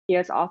He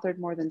has authored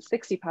more than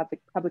 60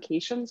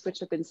 publications, which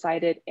have been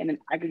cited in an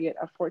aggregate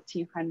of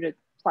 1,400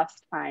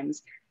 plus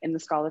times in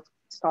the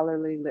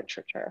scholarly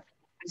literature,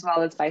 as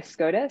well as by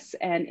SCOTUS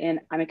and in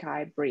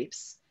amici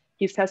briefs.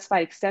 He's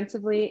testified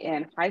extensively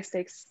in high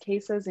stakes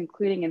cases,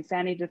 including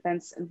insanity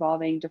defense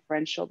involving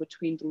differential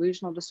between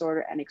delusional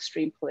disorder and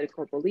extreme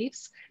political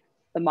beliefs.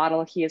 The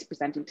model he is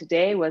presenting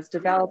today was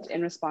developed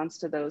in response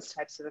to those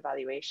types of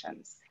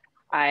evaluations.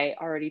 I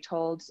already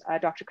told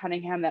Dr.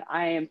 Cunningham that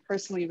I am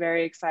personally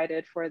very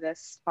excited for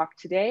this talk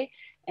today.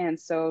 And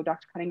so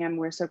Dr. Cunningham,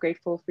 we're so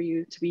grateful for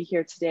you to be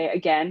here today.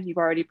 Again, you've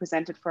already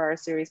presented for our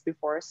series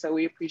before, so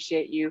we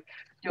appreciate you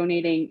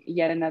donating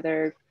yet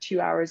another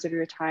 2 hours of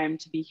your time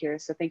to be here.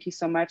 So thank you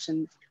so much.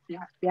 And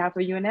on behalf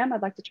of UNM,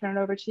 I'd like to turn it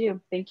over to you.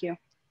 Thank you.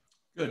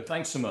 Good,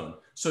 thanks, Simone.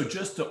 So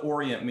just to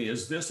orient me,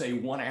 is this a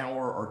 1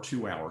 hour or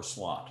 2 hour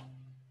slot?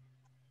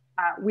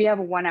 We have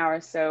a 1 hour,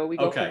 so we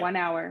go for 1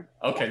 hour.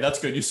 Okay, that's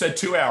good. You said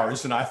 2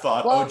 hours, and I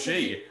thought, well, oh,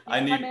 gee,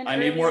 I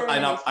need more.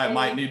 I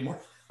might need more.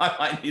 I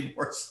might need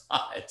more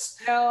slides.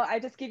 No, I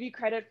just give you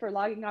credit for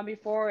logging on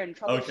before and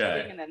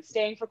troubleshooting and then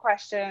staying for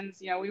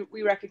questions. You know,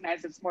 we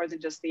recognize it's more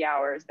than just the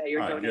hours that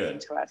you're donating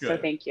to us. So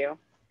thank you.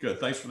 Good.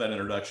 Thanks for that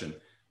introduction.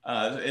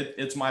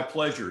 It's my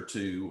pleasure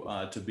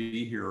to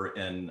be here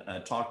and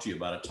talk to you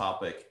about a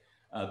topic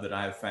that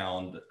I have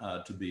found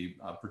to be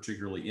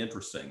particularly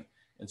interesting.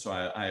 And so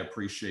I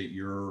appreciate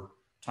your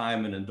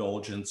time and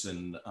indulgence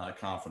and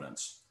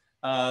confidence.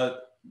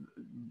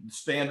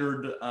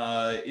 Standard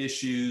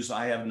issues,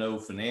 I have no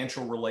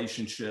financial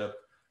relationship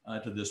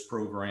to this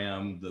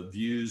program. The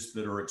views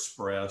that are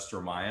expressed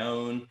are my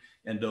own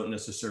and don't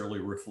necessarily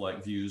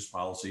reflect views,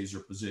 policies, or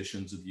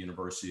positions of the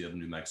University of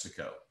New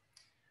Mexico.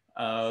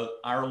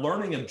 Our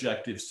learning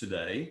objectives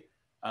today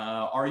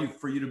are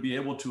for you to be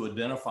able to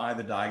identify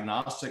the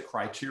diagnostic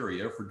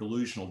criteria for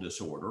delusional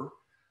disorder,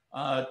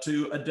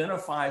 to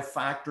identify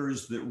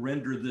factors that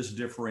render this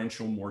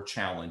differential more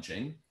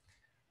challenging,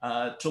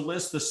 to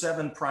list the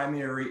 7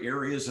 primary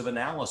areas of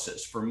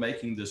analysis for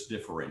making this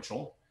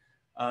differential,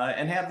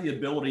 and have the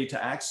ability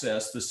to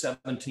access the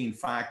 17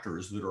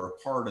 factors that are a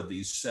part of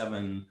these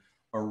 7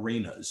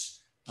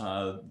 arenas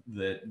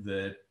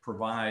that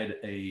provide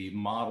a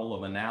model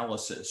of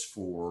analysis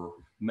for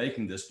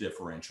making this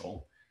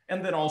differential,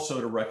 and then also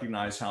to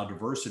recognize how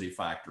diversity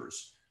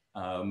factors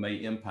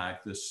may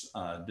impact this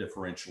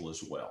differential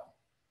as well.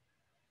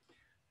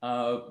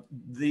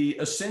 The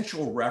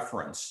essential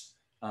reference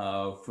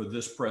for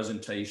this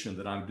presentation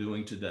that I'm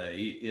doing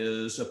today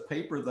is a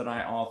paper that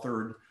I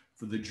authored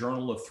for the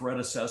Journal of Threat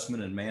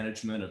Assessment and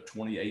Management of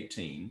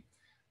 2018.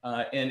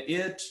 And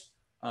it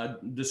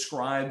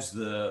describes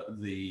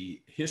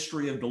the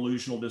history of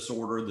delusional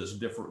disorder,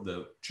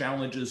 the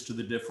challenges to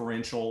the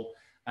differential,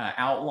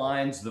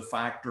 outlines the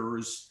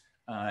factors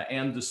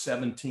and the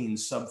 17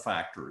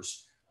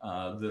 subfactors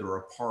that are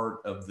a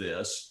part of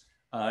this,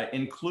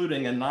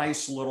 including a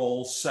nice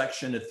little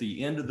section at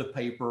the end of the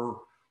paper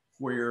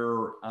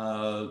where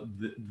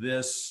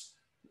this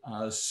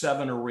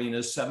 7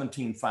 arenas,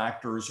 17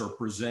 factors are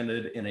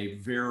presented in a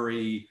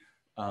very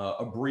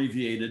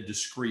abbreviated,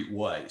 discrete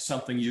way,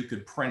 something you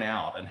could print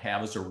out and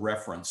have as a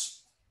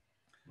reference,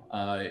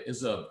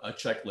 is a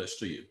checklist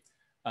to you.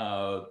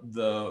 A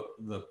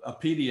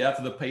PDF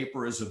of the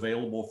paper is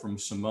available from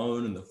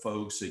Simone and the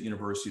folks at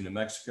University of New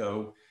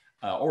Mexico,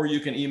 or you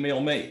can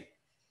email me,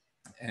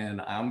 and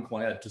I'm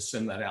glad to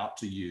send that out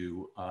to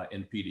you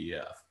in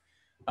PDF.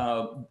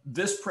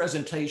 This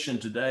presentation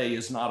today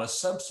is not a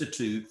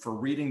substitute for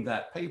reading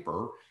that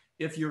paper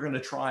if you're going to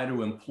try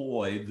to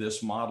employ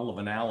this model of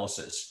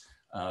analysis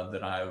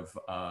that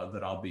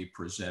I'll be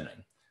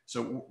presenting.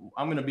 So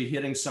I'm going to be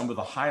hitting some of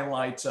the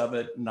highlights of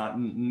it, not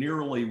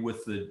nearly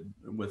with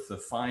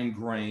the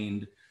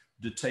fine-grained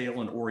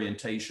detail and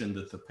orientation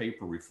that the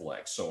paper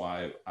reflects. So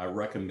I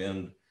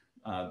recommend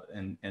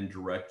and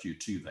direct you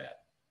to that.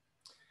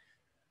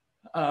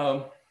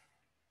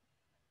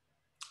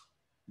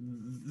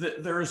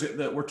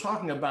 We're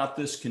talking about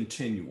this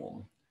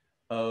continuum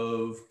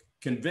of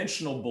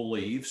conventional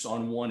beliefs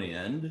on one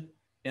end,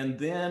 and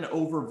then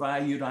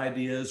overvalued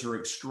ideas or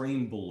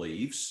extreme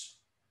beliefs.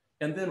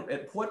 And then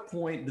at what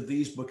point do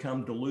these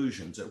become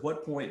delusions? At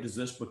what point does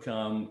this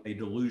become a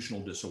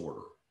delusional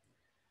disorder?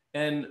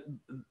 And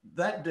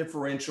that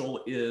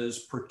differential is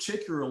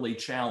particularly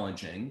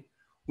challenging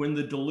when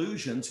the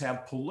delusions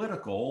have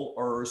political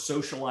or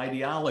social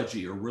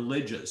ideology or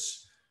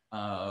religious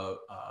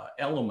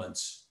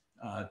elements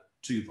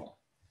to them.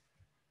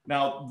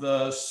 Now,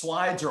 the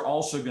slides are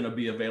also going to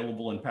be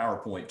available in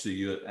PowerPoint to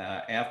you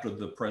after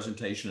the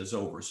presentation is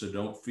over, so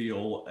don't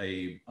feel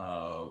a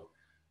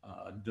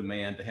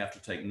demand to have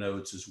to take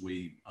notes as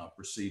we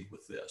proceed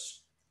with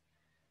this.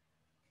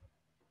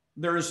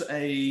 There's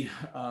a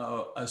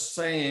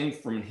saying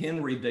from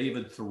Henry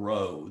David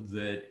Thoreau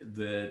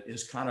that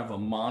is kind of a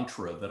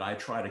mantra that I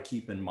try to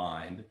keep in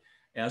mind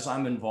as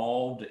I'm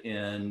involved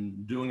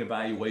in doing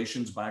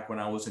evaluations back when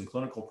I was in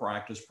clinical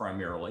practice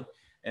primarily,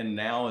 and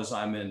now as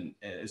I'm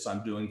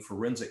doing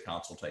forensic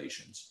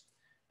consultations.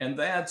 And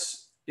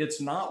that's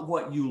it's not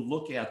what you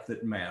look at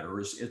that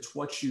matters, it's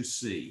what you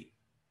see.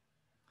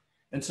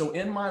 And so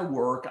in my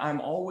work, I'm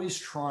always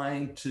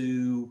trying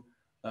to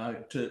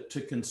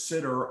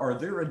consider, are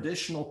there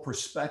additional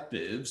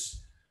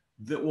perspectives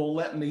that will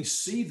let me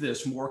see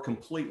this more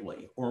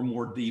completely or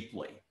more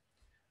deeply?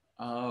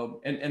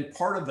 And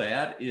part of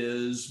that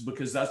is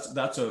because that's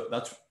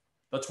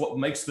what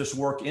makes this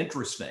work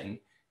interesting,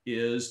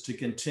 is to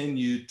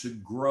continue to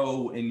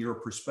grow in your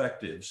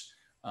perspectives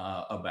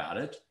about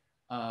it.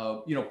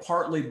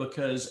 Partly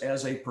because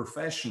as a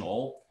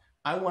professional,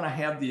 I want to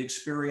have the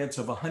experience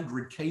of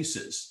 100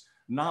 cases,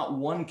 not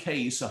one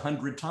case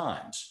 100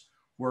 times,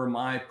 where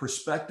my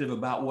perspective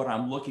about what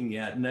I'm looking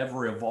at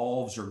never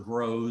evolves or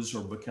grows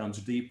or becomes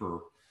deeper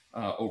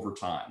over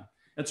time.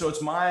 And so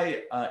it's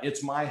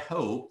my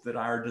hope that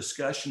our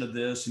discussion of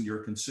this and your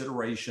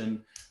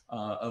consideration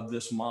of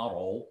this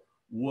model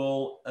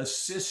will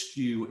assist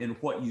you in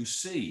what you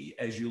see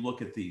as you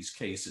look at these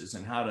cases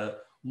and how to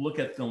look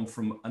at them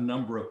from a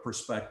number of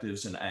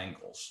perspectives and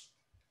angles.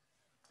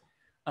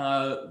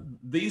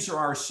 These are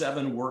our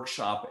 7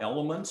 workshop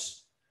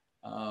elements.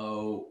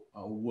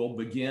 We'll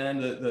begin.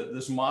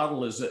 This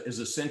model is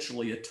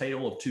essentially a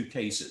tale of 2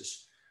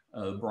 cases.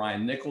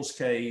 Brian Nichols'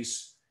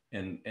 case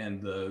and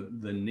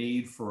the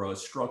need for a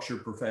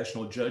structured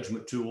professional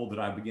judgment tool that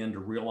I began to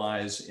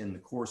realize in the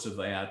course of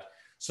that.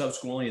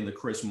 Subsequently, in the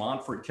Chris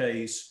Montfort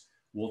case,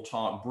 we'll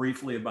talk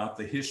briefly about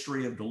the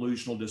history of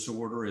delusional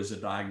disorder as a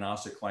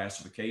diagnostic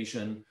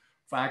classification,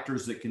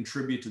 factors that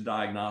contribute to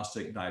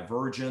diagnostic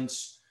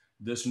divergence,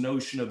 this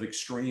notion of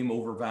extreme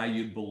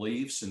overvalued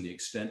beliefs and the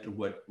extent to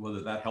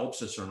whether that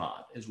helps us or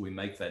not as we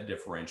make that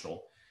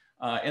differential,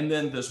 and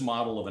then this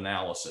model of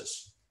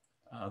analysis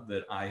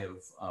that I have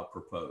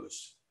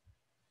proposed.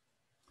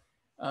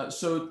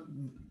 So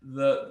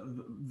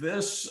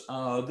this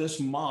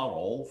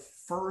model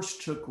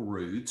first took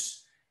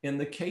roots in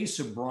the case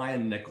of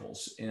Brian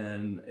Nichols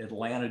in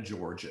Atlanta,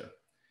 Georgia.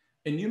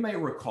 And you may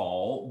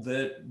recall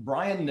that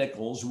Brian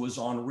Nichols was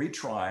on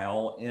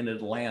retrial in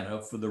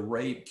Atlanta for the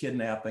rape,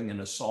 kidnapping,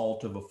 and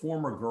assault of a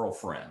former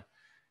girlfriend.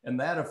 And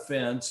that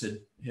offense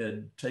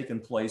had taken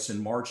place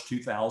in March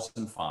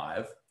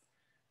 2005.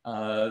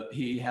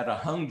 He had a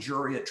hung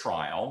jury at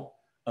trial.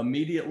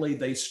 Immediately,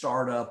 they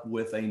start up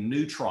with a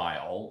new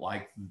trial,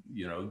 like,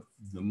 the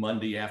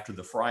Monday after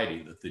the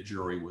Friday that the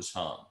jury was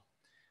hung.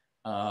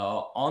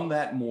 On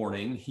that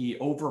morning, he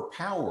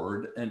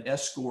overpowered an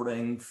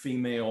escorting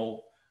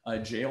female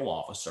jail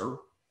officer,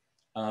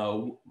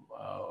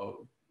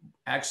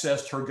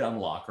 accessed her gun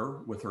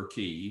locker with her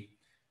key,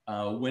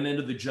 went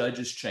into the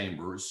judge's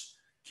chambers,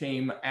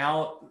 came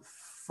out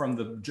from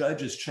the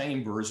judge's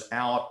chambers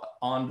out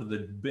onto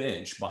the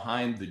bench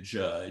behind the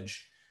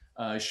judge,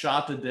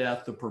 shot to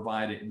death the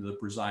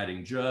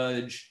presiding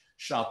judge,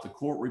 shot the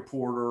court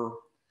reporter,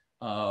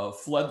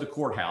 fled the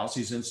courthouse.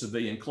 He's in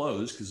civilian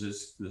clothes because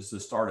this is the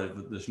start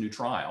of this new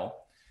trial.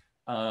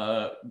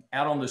 Out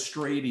on the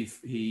street,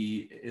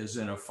 he is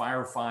in a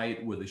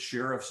firefight with a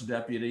sheriff's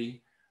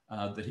deputy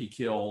that he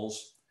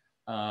kills.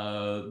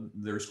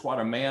 There's quite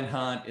a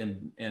manhunt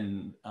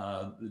in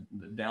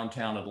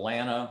downtown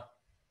Atlanta.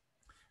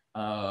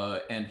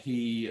 And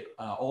he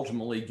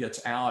ultimately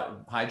gets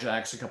out,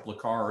 hijacks a couple of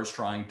cars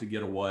trying to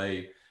get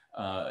away,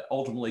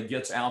 ultimately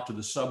gets out to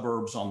the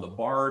suburbs on the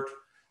BART,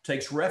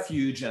 takes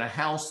refuge in a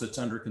house that's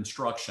under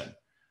construction.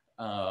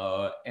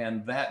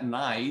 And that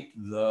night,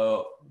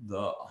 the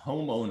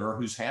homeowner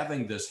who's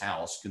having this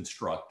house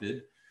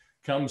constructed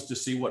comes to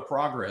see what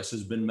progress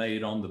has been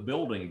made on the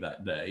building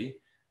that day.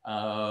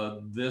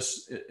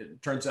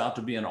 It turns out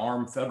to be an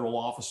armed federal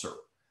officer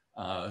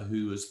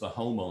who is the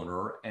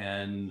homeowner,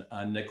 and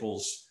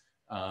Nichols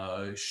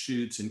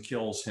shoots and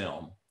kills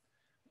him,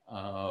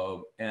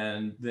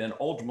 and then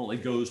ultimately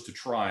goes to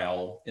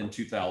trial in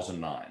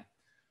 2009.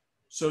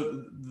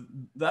 So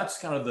that's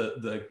kind of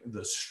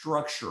the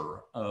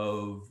structure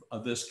of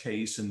this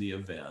case and the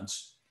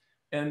events.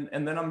 And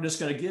then I'm just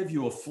going to give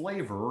you a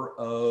flavor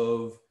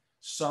of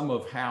some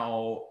of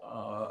how,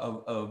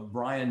 of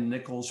Brian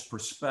Nichols'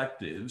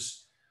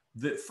 perspectives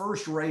that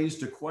first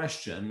raised a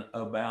question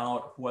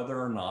about whether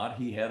or not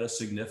he had a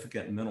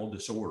significant mental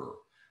disorder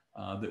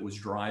that was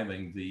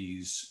driving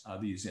these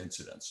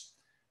incidents.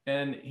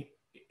 And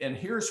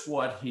here's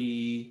what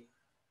he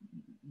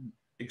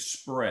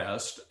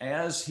expressed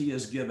as he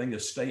is giving a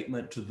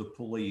statement to the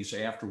police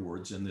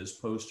afterwards in this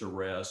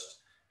post-arrest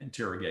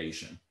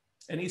interrogation.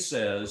 And he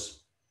says,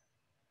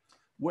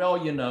 well,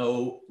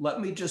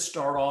 let me just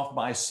start off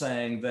by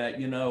saying that,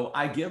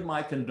 I give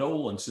my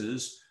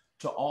condolences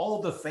to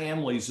all the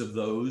families of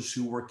those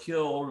who were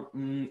killed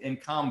in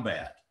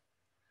combat.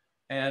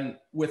 And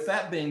with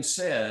that being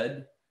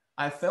said,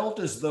 I felt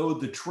as though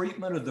the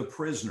treatment of the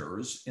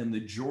prisoners in the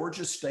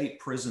Georgia state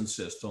prison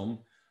system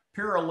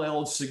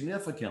paralleled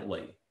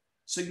significantly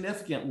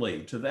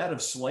to that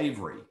of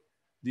slavery,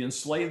 the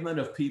enslavement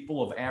of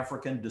people of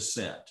African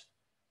descent.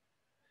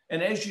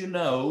 And as you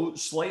know,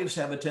 slaves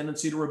have a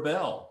tendency to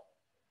rebel.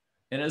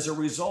 And as a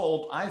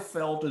result, I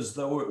felt as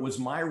though it was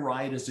my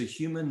right as a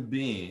human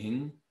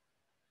being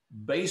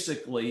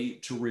basically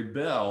to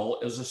rebel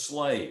as a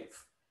slave.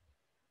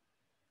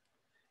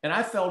 And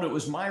I felt it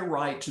was my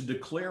right to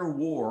declare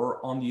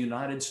war on the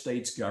United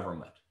States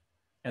government.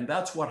 And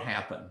that's what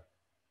happened.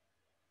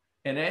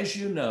 And as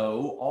you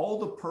know, all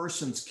the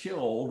persons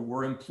killed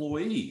were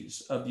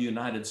employees of the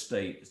United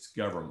States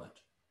government.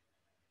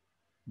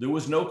 There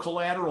was no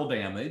collateral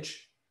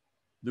damage.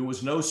 There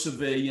was no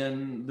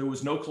civilian, there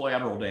was no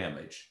collateral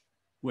damage,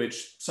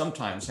 which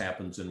sometimes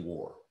happens in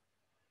war.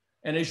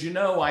 And as you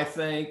know, I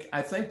think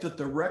that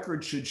the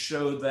record should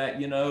show that,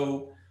 you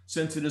know,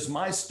 since it is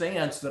my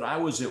stance that I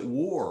was at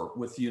war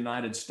with the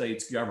United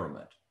States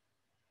government,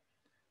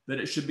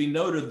 that it should be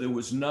noted there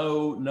was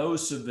no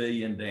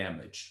civilian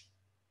damage.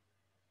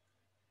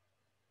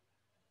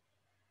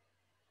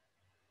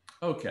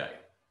 Okay.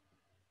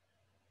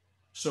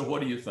 So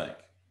what do you think?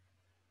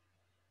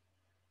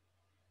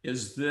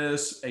 Is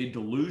this a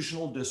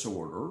delusional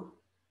disorder,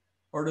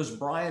 or does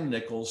Brian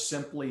Nichols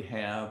simply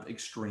have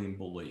extreme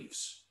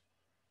beliefs?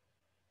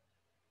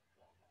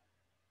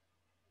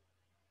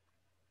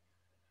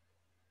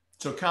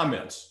 So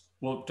comments,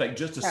 we'll take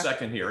just a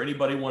second here.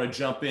 Anybody want to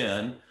jump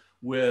in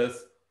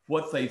with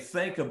what they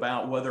think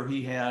about whether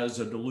he has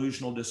a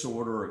delusional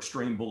disorder or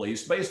extreme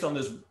beliefs based on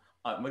this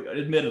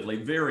admittedly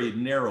very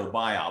narrow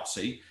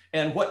biopsy,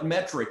 and what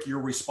metric you're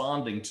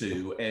responding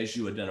to as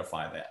you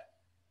identify that?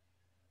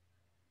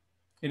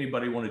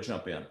 Anybody want to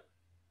jump in?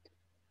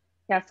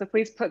 Yeah, so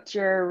please put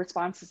your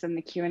responses in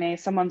the Q&A.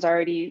 Someone's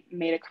already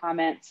made a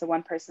comment. So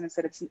one person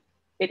said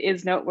it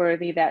is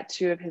noteworthy that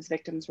 2 of his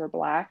victims were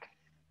Black.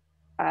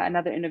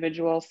 Another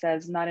individual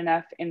says not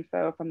enough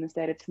info from this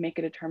data to make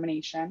a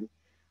determination.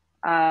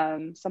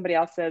 Somebody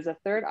else says a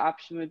third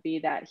option would be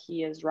that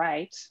he is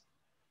right.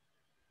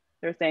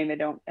 They're saying they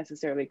don't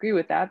necessarily agree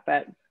with that,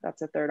 but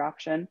that's a third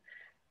option.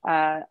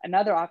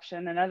 Another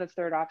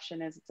third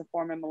option is it's a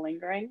form of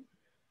malingering.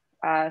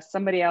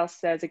 Somebody else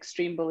says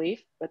extreme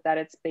belief, but that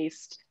it's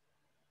based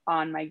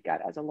on my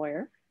gut as a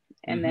lawyer.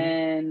 And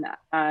then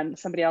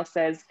somebody else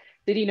says,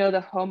 did he know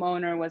the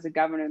homeowner was a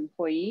government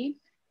employee?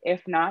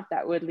 If not,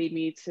 that would lead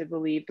me to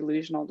believe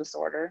delusional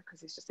disorder,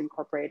 because he's just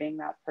incorporating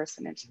that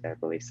person into their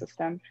belief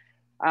system.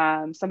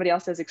 Somebody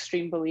else says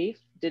extreme belief,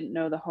 didn't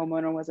know the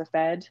homeowner was a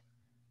Fed.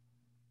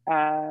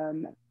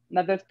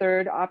 Another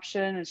third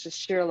option is just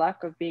sheer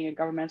luck of being a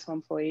governmental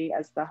employee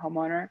as the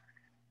homeowner.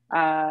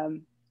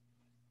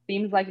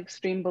 Seems like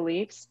extreme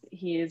beliefs.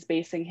 He is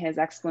basing his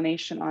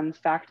explanation on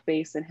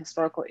fact-based and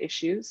historical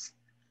issues.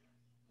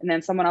 And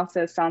then someone else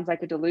says, sounds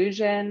like a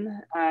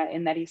delusion,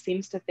 in that he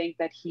seems to think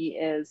that he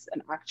is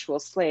an actual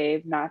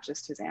slave, not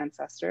just his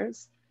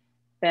ancestors.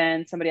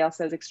 Then somebody else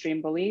says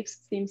extreme beliefs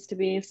seems to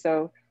be.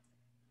 So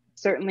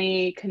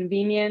certainly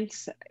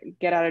convenient,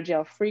 get out of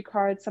jail free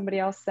card, somebody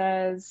else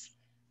says.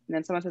 And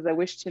then someone says, I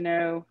wish to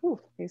know,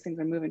 these things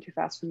are moving too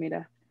fast for me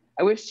to,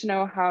 I wish to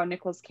know how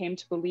Nichols came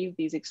to believe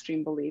these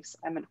extreme beliefs.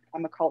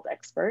 I'm a cult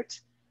expert.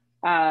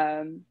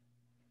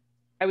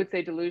 I would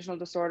say delusional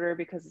disorder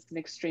because it's an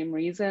extreme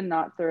reason,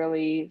 not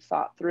thoroughly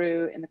thought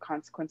through, and the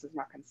consequences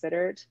not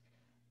considered.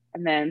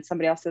 And then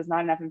somebody else says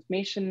not enough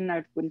information.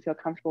 I wouldn't feel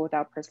comfortable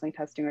without personally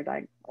testing or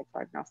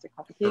diagnostic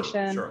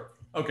qualification. Sure.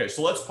 Okay,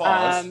 so let's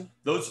pause.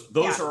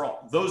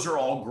 Those are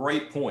all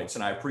great points,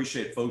 and I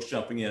appreciate folks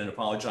jumping in and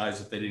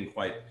apologize if they didn't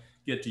quite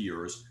get to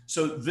yours.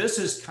 So this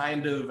is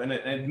kind of, and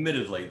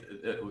admittedly,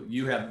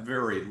 you have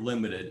very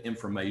limited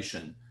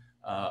information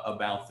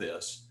about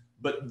this,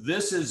 but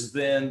this is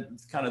then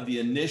kind of the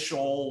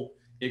initial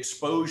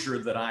exposure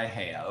that I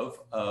have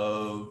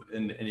of,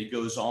 and it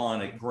goes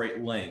on at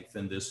great length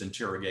in this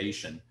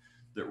interrogation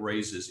that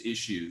raises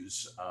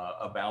issues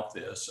about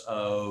this,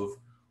 of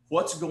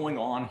what's going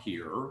on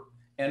here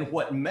and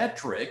what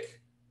metric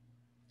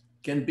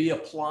can be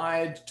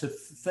applied to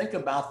think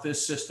about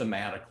this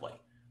systematically.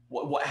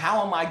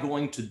 How am I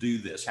going to do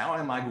this? How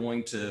am I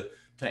going to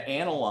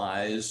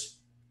analyze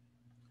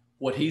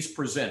what he's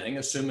presenting,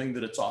 assuming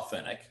that it's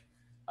authentic,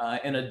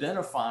 and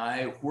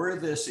identify where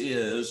this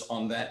is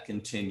on that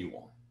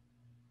continuum?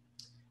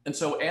 And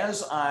so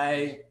as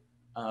I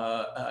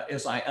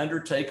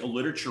undertake a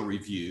literature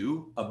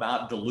review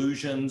about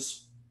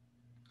delusions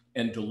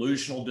and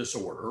delusional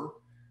disorder,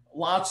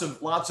 lots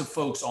of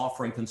folks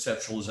offering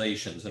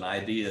conceptualizations and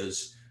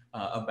ideas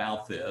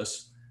about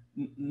this.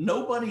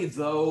 Nobody,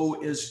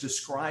 though, is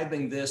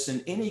describing this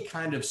in any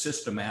kind of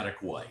systematic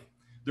way.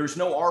 There's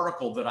no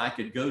article that I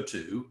could go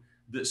to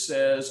that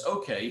says,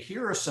 okay,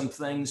 here are some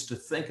things to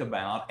think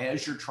about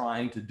as you're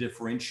trying to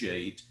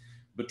differentiate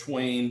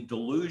between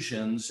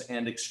delusions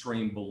and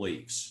extreme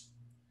beliefs.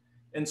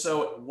 And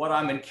so what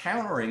I'm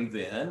encountering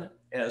then,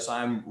 as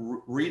I'm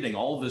reading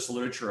all this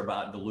literature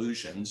about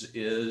delusions,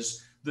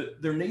 is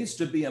that there needs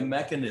to be a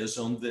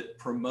mechanism that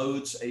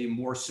promotes a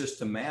more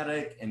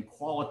systematic and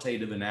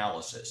qualitative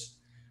analysis,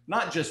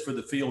 not just for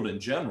the field in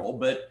general,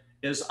 but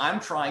as I'm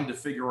trying to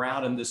figure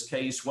out in this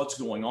case what's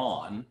going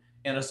on,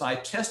 and as I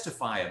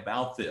testify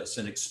about this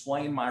and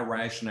explain my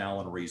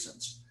rationale and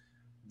reasons,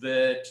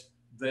 that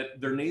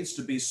there needs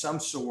to be some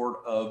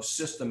sort of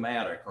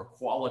systematic or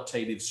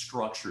qualitative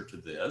structure to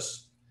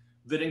this,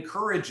 that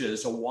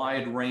encourages a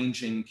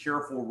wide-ranging,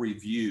 careful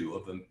review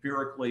of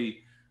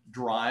empirically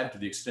derived, to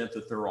the extent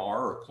that there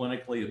are, or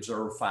clinically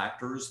observed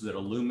factors that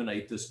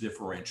illuminate this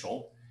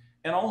differential,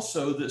 and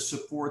also that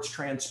supports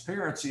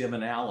transparency of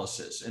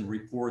analysis in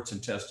reports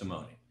and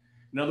testimony.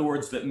 In other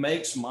words, that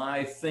makes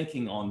my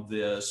thinking on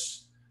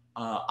this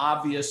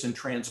obvious and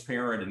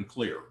transparent and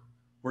clear,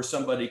 where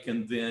somebody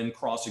can then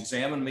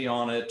cross-examine me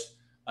on it,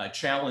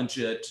 challenge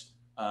it,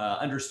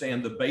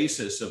 understand the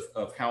basis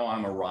of how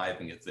I'm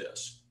arriving at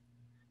this.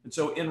 And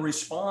so in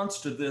response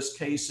to this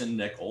case in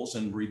Nichols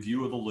and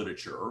review of the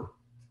literature,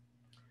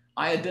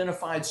 I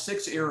identified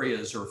 6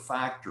 areas or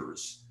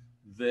factors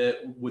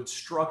that would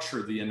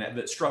structure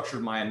that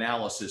structured my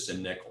analysis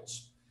in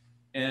Nichols.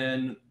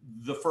 And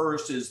the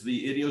first is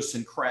the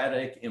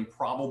idiosyncratic,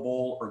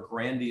 improbable, or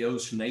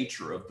grandiose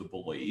nature of the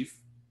belief.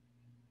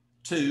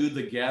 2,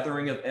 the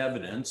gathering of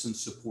evidence and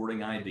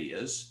supporting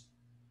ideas.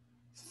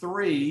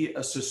 3,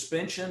 a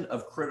suspension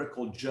of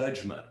critical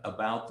judgment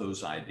about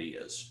those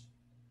ideas.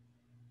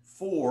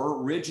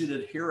 4, rigid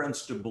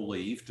adherence to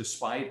belief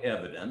despite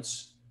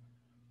evidence.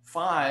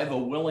 5, a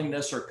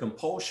willingness or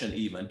compulsion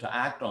even to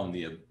act on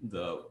the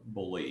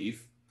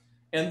belief.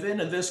 And then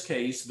in this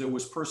case, there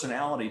was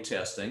personality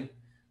testing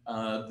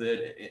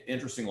that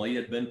interestingly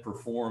had been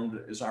performed,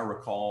 as I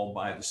recall,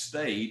 by the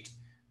state.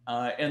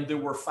 And there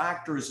were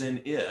factors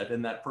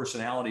in that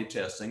personality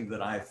testing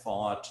that I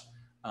thought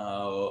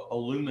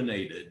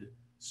illuminated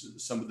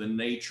some of the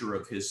nature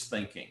of his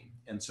thinking.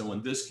 And so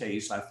in this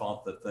case, I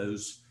thought that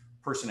those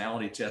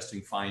personality testing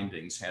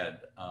findings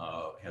had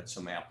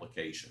some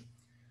application.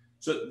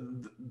 So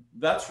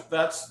that's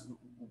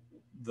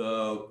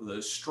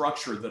the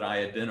structure that I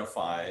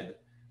identified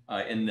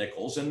in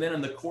Nichols. And then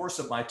in the course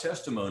of my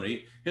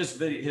testimony, his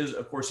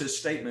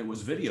statement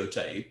was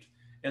videotaped.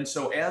 And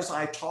so as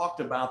I talked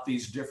about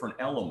these different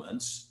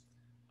elements,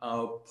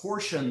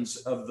 portions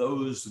of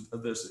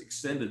this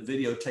extended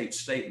videotape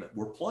statement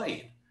were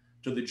played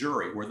to the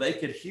jury, where they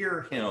could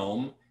hear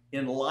him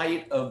in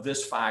light of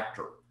this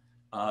factor,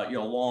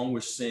 along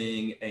with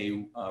seeing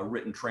a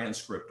written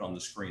transcript on the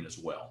screen as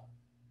well.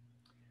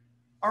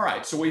 All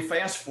right, so we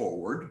fast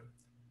forward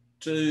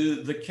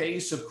to the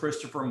case of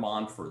Christopher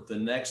Montfort, the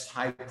next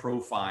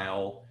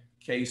high-profile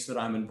case that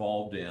I'm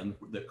involved in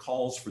that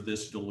calls for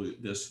this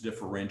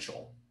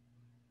differential.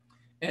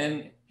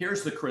 And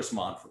here's the Chris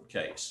Montfort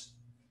case.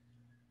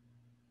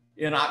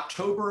 In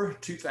October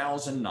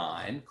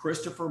 2009,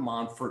 Christopher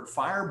Montfort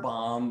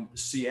firebombed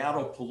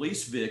Seattle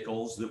police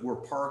vehicles that were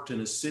parked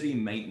in a city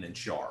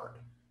maintenance yard.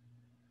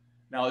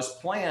 Now, his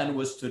plan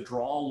was to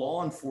draw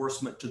law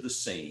enforcement to the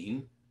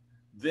scene,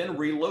 then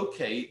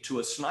relocate to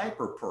a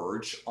sniper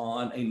perch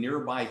on a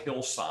nearby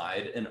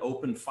hillside and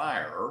open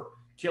fire,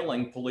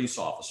 killing police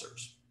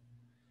officers.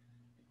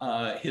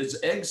 His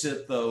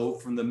exit, though,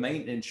 from the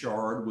maintenance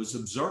yard was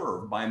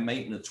observed by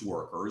maintenance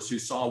workers who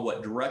saw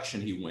what direction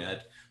he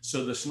went,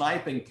 so the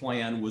sniping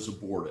plan was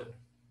aborted.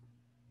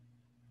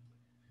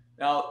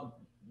 Now,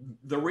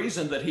 the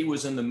reason that he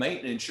was in the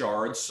maintenance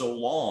yard so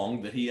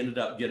long that he ended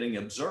up getting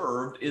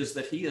observed is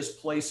that he is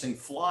placing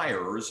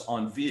flyers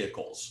on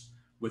vehicles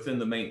within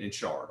the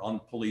maintenance yard, on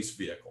police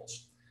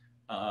vehicles.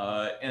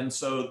 And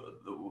so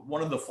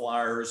one of the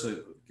flyers,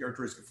 a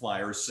characteristic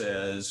flyer,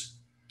 says,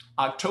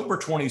 October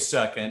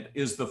 22nd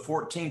is the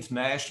 14th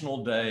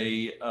National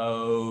Day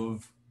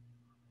of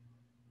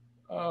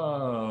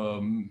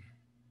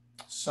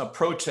some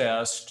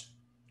protest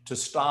to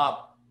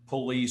stop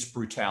police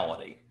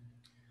brutality.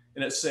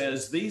 And it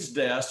says, these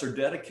deaths are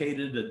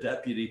dedicated to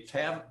Deputy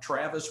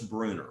Travis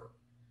Bruner.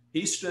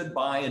 He stood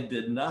by and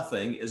did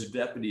nothing as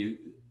Deputy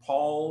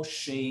Paul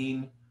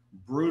Sheen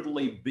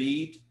brutally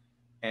beat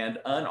an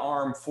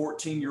unarmed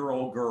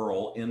 14-year-old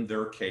girl in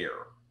their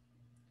care.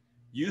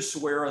 You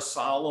swear a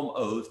solemn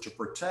oath to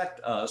protect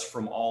us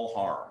from all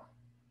harm.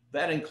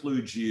 That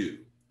includes you.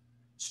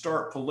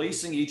 Start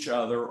policing each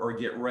other or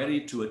get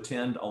ready to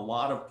attend a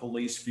lot of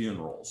police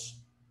funerals.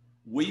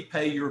 We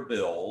pay your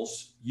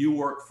bills. You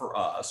work for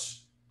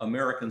us,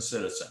 American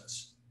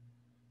citizens.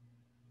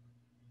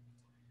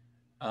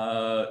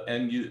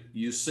 And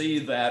you see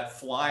that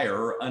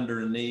flyer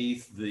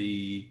underneath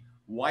the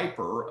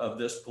wiper of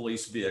this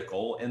police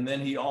vehicle. And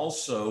then he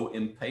also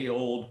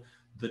impaled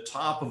the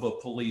top of a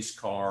police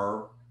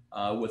car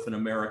with an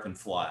American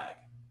flag.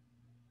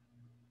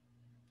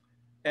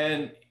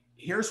 And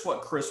here's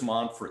what Chris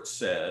Montfort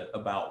said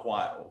about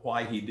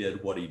why he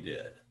did what he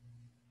did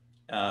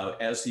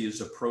as he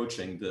is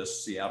approaching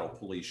this Seattle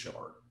police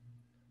yard.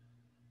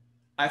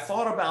 I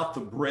thought about the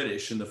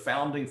British and the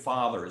founding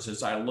fathers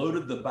as I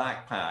loaded the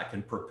backpack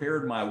and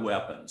prepared my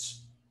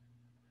weapons.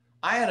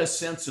 I had a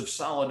sense of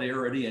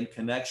solidarity and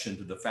connection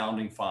to the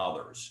founding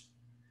fathers.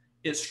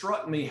 It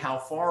struck me how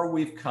far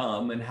we've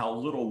come and how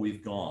little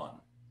we've gone.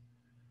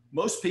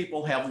 Most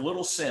people have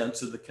little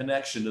sense of the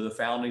connection to the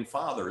founding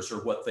fathers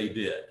or what they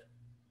did.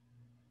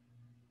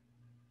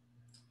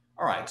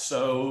 All right,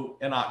 so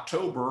in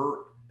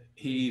October,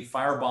 he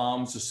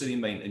firebombs the city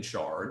maintenance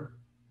yard.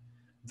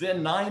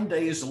 Then 9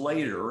 days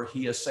later,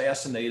 he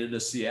assassinated a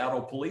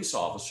Seattle police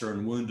officer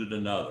and wounded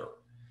another.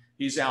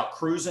 He's out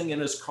cruising in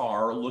his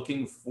car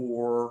looking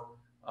for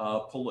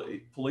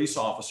police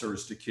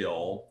officers to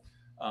kill,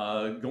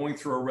 going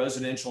through a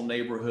residential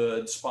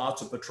neighborhood,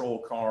 spots a patrol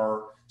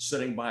car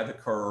sitting by the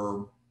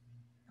curb,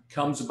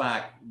 comes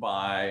back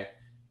by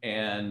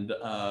and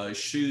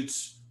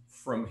shoots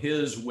from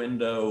his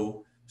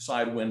window,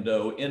 side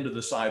window, into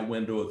the side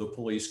window of the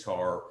police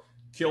car,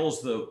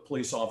 kills the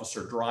police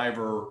officer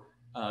driver,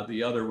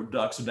 the other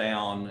ducks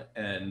down,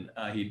 and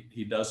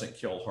he doesn't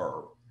kill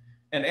her.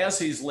 And as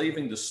he's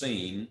leaving the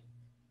scene,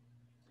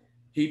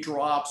 he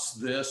drops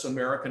this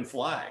American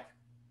flag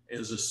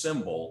as a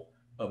symbol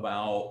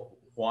about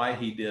why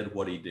he did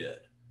what he did.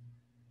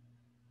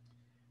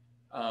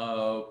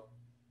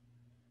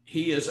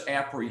 He is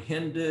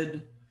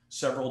apprehended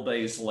several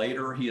days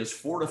later. He has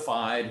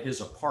fortified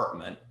his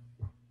apartment,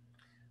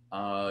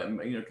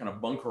 kind of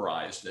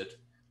bunkerized it.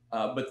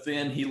 But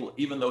then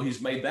even though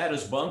he's made that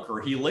his bunker,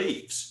 he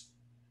leaves.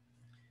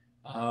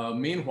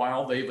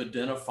 Meanwhile, they've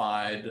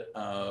identified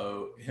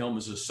him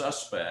as a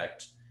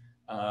suspect.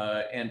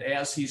 And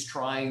as he's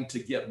trying to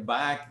get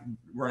back,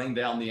 running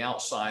down the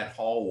outside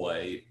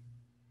hallway,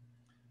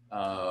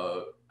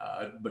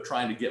 but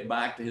trying to get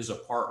back to his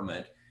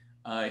apartment,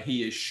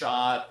 he is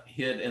shot,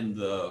 hit in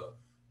the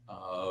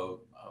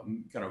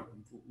kind of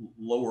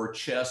lower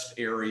chest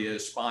area,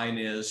 spine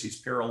he's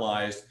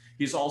paralyzed.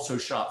 He's also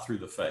shot through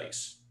the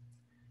face.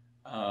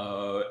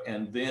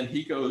 And then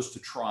he goes to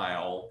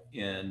trial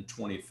in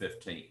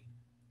 2015.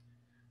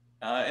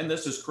 And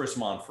this is Chris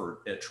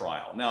Monfort at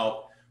trial.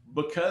 Now,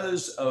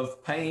 because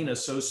of pain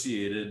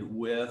associated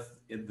with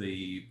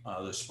the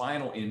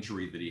spinal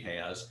injury that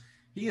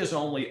he is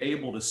only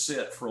able to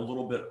sit for a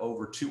little bit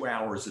over 2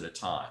 hours at a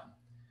time.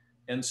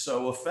 And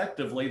so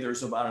effectively,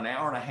 there's about an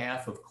hour and a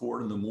half of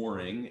court in the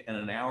morning and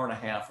an hour and a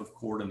half of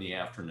court in the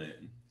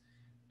afternoon.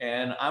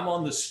 And I'm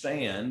on the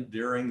stand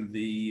during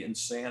the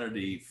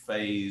insanity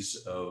phase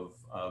of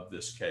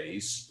this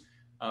case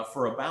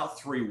for about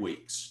 3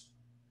 weeks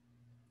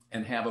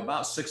and have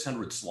about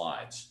 600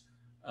 slides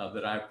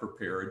that I've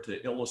prepared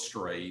to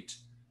illustrate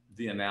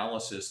the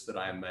analysis that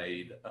I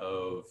made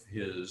of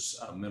his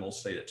mental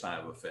state at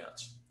time of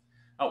offense.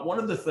 One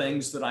of the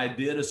things that I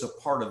did as a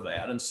part of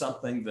that, and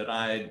something that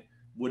I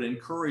would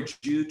encourage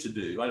you to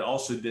do, I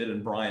also did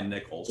in Brian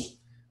Nichols,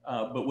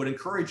 but would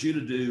encourage you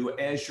to do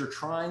as you're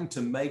trying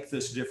to make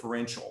this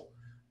differential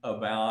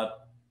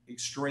about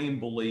extreme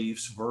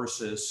beliefs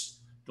versus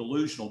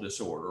delusional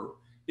disorder,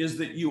 is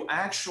that you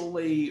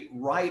actually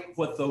write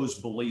what those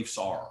beliefs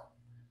are,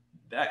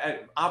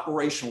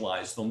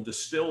 operationalize them,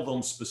 distill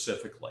them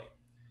specifically.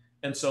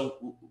 And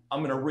so I'm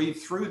going to read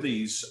through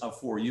these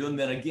for you, and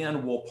then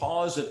again we'll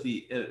pause at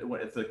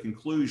the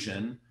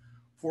conclusion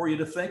for you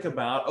to think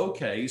about,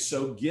 okay,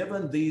 so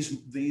given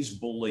these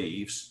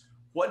beliefs,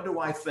 what do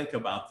I think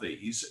about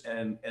these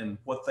and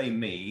what they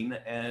mean,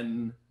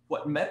 and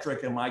what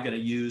metric am I going to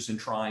use in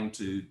trying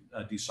to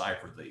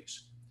decipher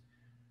these?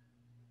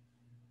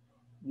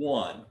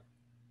 1,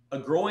 a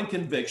growing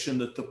conviction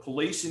that the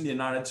police in the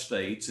United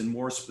States, and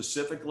more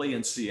specifically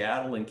in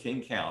Seattle and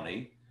King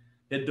County,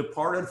 had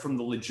departed from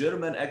the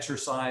legitimate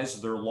exercise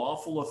of their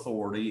lawful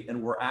authority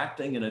and were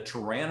acting in a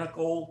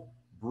tyrannical,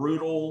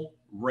 brutal,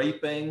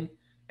 raping,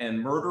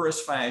 and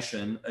murderous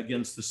fashion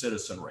against the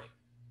citizenry.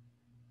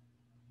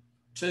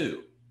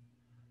 2,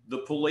 the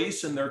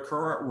police in their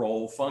current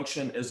role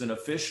function as an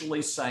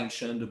officially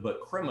sanctioned but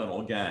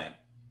criminal gang.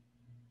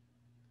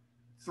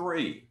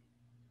 3,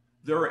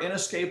 there are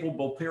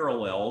inescapable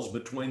parallels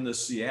between the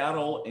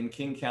Seattle and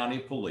King County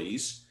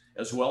police,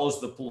 as well as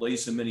the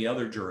police in many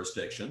other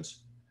jurisdictions,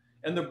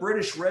 and the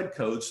British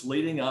redcoats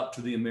leading up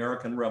to the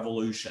American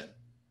Revolution,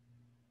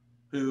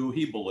 who,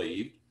 he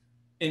believed,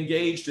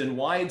 engaged in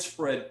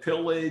widespread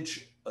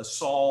pillage,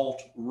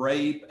 assault,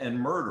 rape, and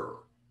murder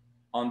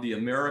on the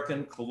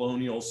American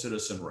colonial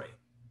citizenry.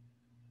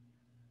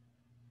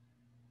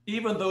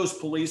 Even those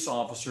police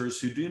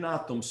officers who do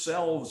not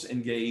themselves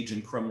engage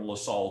in criminal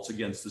assaults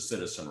against the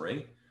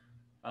citizenry,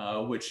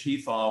 which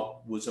he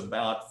thought was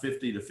about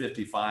 50 to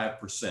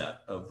 55%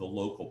 of the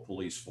local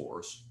police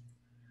force,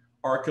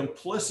 are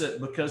complicit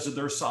because of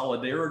their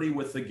solidarity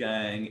with the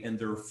gang and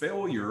their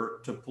failure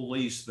to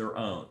police their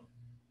own.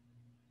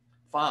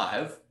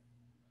 5,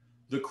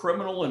 the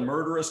criminal and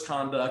murderous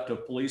conduct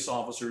of police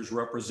officers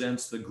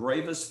represents the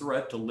gravest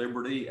threat to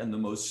liberty and the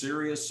most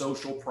serious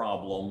social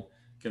problem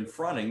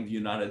confronting the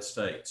United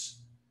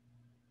States.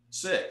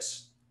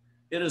 6,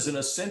 it is an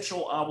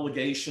essential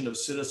obligation of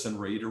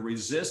citizenry to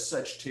resist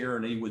such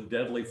tyranny with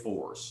deadly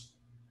force,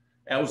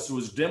 as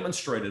was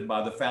demonstrated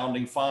by the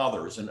founding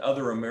fathers and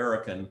other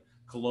American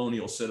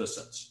colonial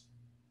citizens.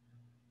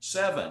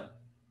 7,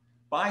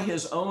 by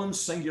his own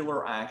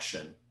singular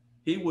action,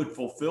 he would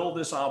fulfill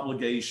this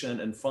obligation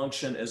and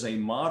function as a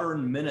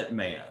modern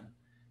Minuteman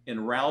in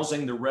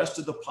rousing the rest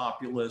of the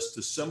populace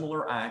to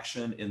similar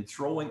action in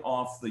throwing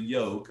off the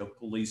yoke of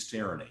police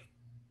tyranny.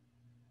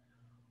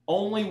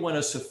 Only when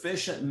a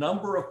sufficient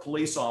number of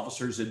police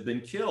officers had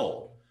been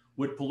killed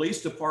would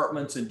police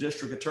departments and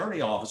district attorney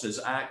offices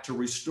act to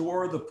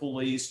restore the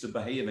police to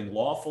behaving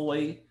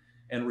lawfully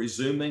and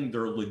resuming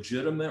their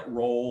legitimate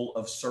role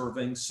of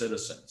serving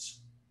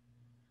citizens.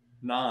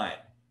 9,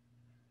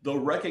 though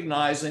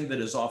recognizing that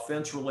his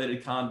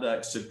offense-related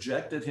conduct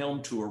subjected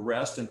him to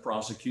arrest and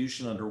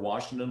prosecution under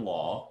Washington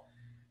law,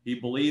 he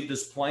believed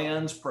his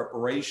plans,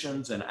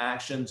 preparations, and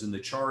actions in the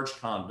charged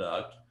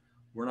conduct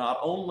were not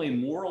only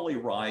morally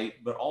right,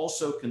 but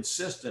also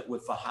consistent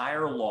with the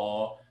higher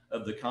law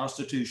of the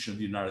Constitution of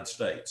the United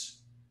States.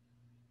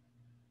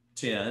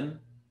 10,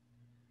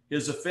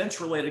 his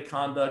offense-related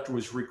conduct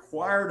was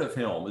required of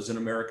him as an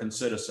American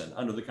citizen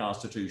under the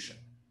Constitution.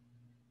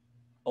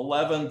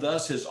 11,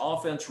 thus his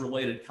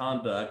offense-related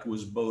conduct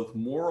was both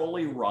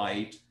morally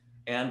right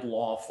and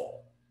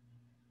lawful.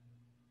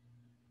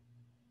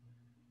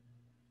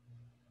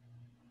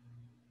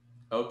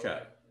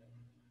 Okay.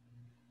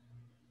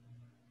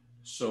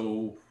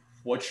 So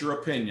what's your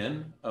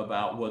opinion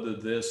about whether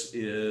this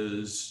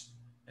is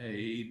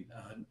a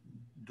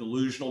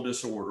delusional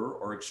disorder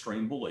or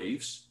extreme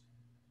beliefs?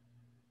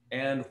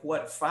 And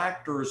what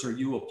factors are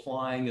you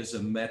applying as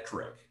a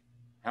metric?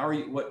 How are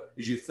you,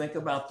 as you think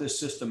about this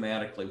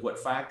systematically, what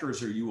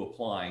factors are you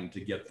applying to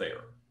get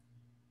there?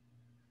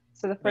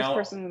 So the first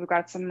person, we've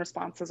got some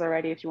responses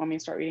already if you want me to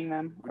start reading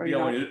them. Or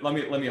yeah, let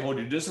me hold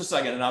you just a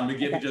second, and I'm going to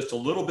give you just a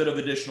little bit of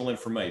additional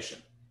information.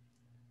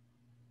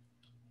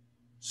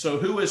 So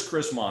who is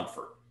Chris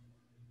Montfort?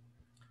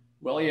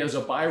 Well, he has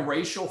a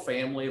biracial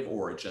family of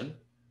origin.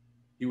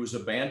 He was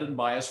abandoned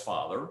by his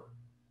father.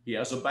 He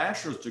has a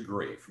bachelor's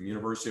degree from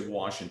University of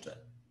Washington.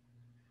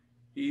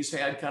 He's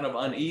had kind of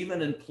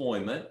uneven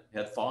employment,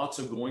 had thoughts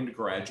of going to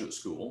graduate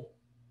school,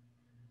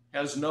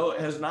 has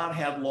not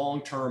had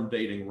long-term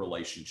dating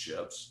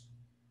relationships,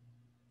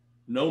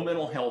 no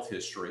mental health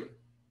history,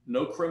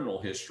 no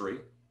criminal history,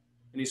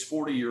 and he's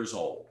 40 years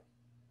old.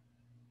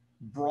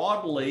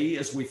 Broadly,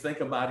 as we think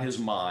about his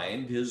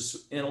mind,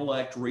 his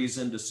intellect,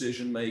 reason,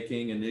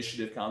 decision-making,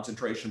 initiative,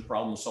 concentration,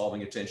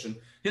 problem-solving, attention,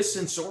 his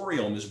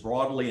sensorium is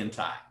broadly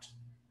intact.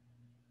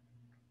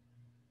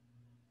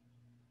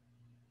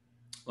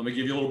 Let me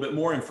give you a little bit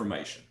more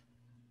information.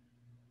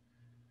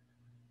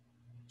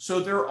 So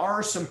there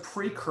are some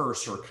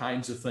precursor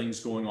kinds of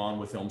things going on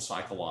with him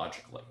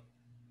psychologically.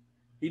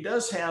 He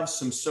does have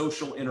some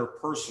social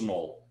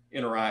interpersonal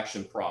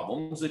interaction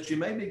problems that you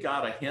maybe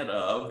got a hint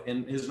of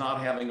in his not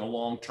having a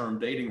long-term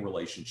dating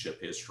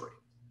relationship history.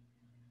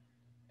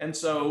 And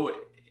so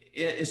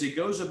as he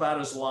goes about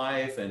his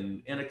life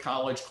and in a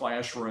college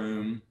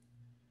classroom,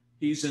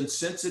 he's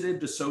insensitive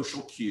to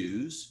social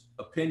cues,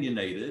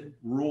 opinionated,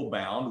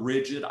 rule-bound,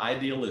 rigid,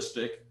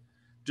 idealistic,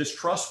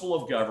 distrustful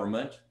of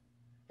government,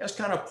 has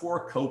kind of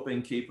poor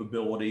coping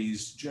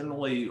capabilities,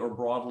 generally or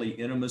broadly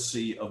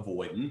intimacy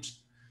avoidant.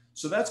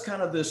 So that's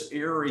kind of this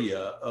area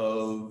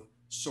of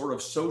sort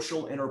of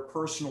social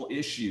interpersonal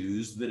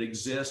issues that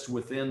exist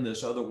within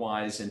this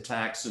otherwise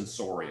intact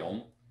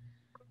sensorium.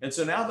 And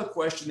so now the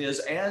question is,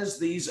 as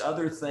these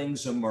other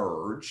things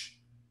emerge,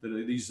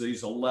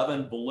 these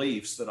 11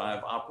 beliefs that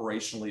I've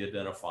operationally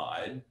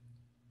identified,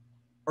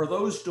 are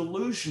those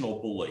delusional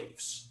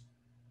beliefs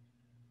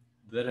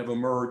that have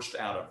emerged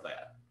out of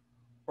that?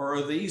 Or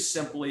are these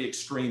simply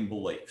extreme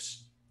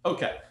beliefs?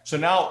 Okay, so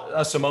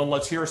now Simone,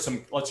 let's hear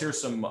some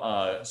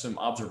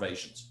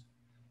observations.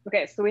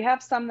 Okay, so we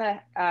have some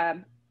that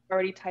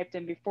already typed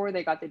in before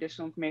they got the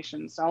additional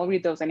information. So I'll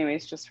read those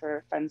anyways, just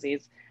for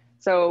funsies.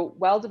 So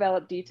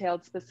well-developed,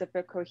 detailed,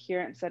 specific,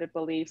 coherent set of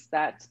beliefs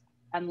that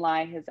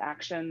underlie his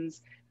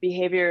actions.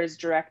 Behavior is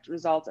direct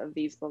result of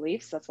these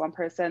beliefs. That's one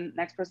person.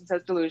 Next person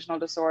says delusional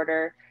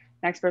disorder.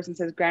 Next person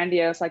says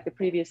grandiose, like the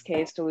previous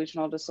case,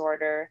 delusional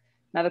disorder.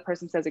 Another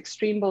person says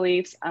extreme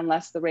beliefs,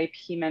 unless the rape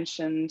he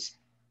mentioned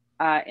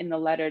in the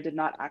letter did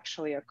not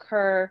actually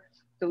occur.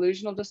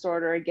 Delusional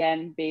disorder,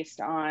 again, based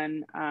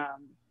on,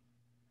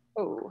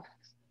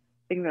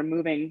 things are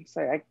moving.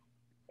 So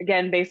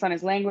again, based on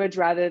his language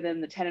rather than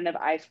the tentative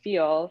I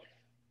feel,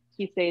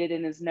 he stated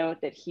in his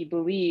note that he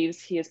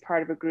believes he is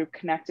part of a group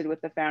connected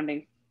with the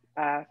founding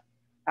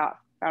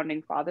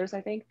fathers,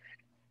 I think.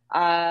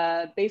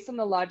 Based on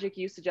the logic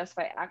used to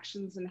justify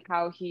actions and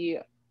how he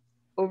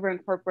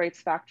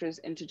over-incorporates factors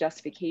into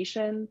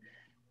justification.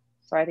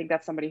 So I think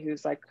that's somebody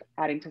who's like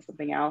adding to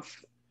something else.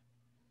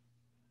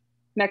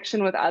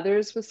 Connection with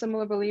others with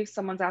similar beliefs.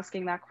 Someone's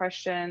asking that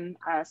question.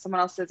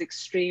 Someone else says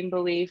extreme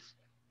belief.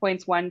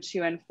 Points 1,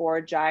 2, and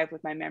 4 jive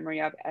with my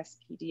memory of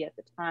SPD at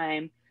the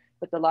time,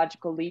 but the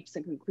logical leaps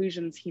and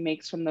conclusions he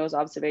makes from those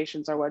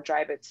observations are what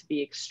drive it to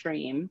be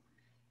extreme.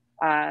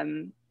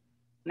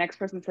 Next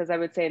person says, I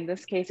would say in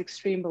this case,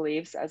 extreme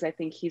beliefs, as I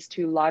think he's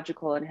too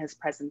logical in his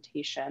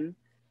presentation.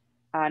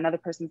 Another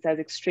person says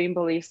extreme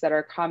beliefs that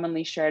are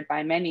commonly shared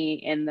by many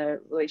in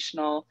the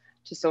relational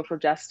to social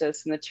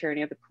justice and the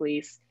tyranny of the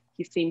police.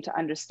 He seemed to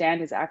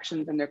understand his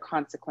actions and their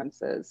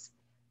consequences.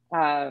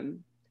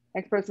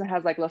 Next person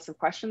has like lots of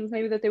questions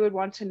maybe that they would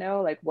want to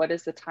know, like what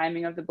is the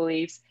timing of the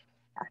beliefs?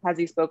 Has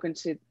he spoken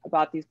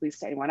about these beliefs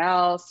to anyone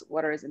else?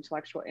 What are his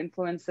intellectual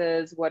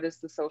influences? What is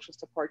the social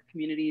support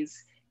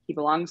communities he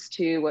belongs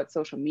to? What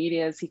social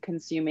media is he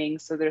consuming?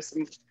 So there's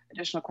some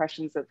additional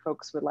questions that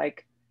folks would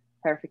like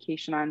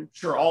clarification on.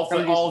 Sure,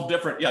 all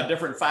different,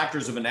 different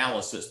factors of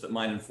analysis that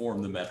might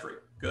inform the metric.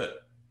 Good.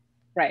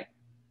 Right.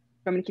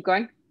 Want me to keep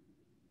going?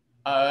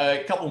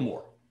 A couple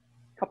more.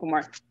 Couple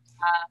more.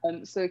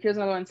 So here's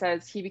another one.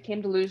 Says, he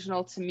became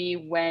delusional to me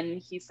when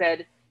he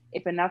said,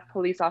 if enough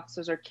police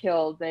officers are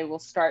killed, they will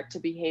start to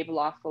behave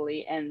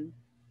lawfully, and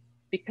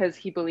because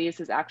he believes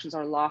his actions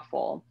are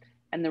lawful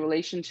and the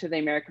relation to the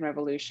American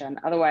Revolution.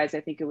 Otherwise,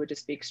 I think it would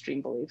just be extreme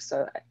belief.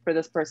 So for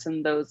this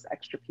person, those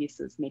extra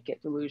pieces make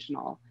it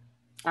delusional.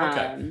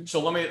 Okay, so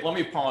let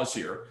me pause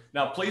here.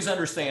 Now, please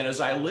understand, as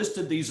I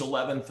listed these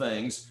 11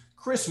 things,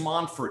 Chris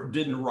Montfort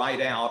didn't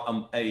write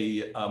out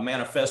a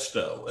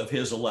manifesto of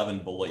his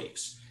 11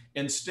 beliefs.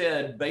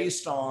 Instead,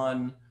 based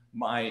on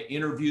my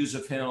interviews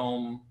of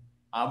him,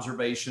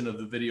 observation of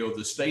the video of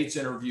the state's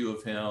interview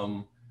of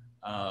him,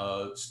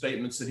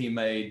 statements that he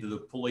made, the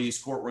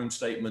police courtroom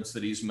statements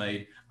that he's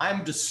made,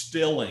 I'm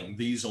distilling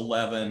these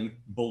 11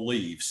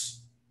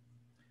 beliefs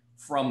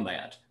from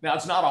that. Now,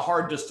 it's not a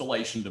hard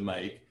distillation to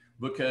make,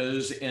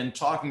 because in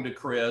talking to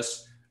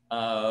Chris,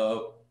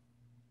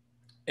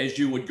 as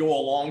you would go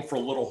along for a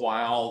little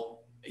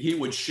while, he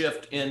would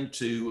shift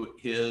into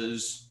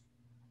his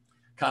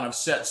kind of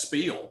set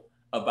spiel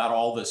about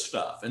all this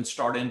stuff and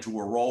start into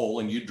a role,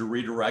 and you'd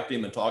redirect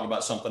him and talk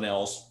about something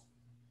else.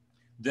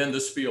 Then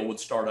the spiel would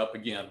start up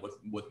again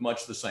with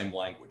much the same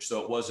language.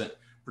 So it wasn't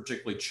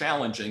particularly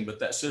challenging, but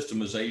that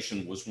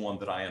systemization was one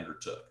that I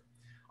undertook.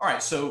 All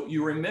right, so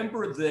you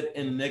remember that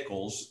in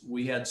Nichols,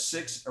 we had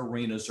 6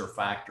 arenas or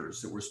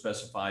factors that were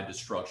specified to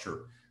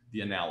structure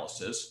the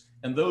analysis,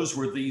 and those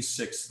were these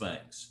 6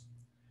 things.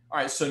 All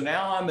right, so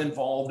now I'm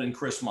involved in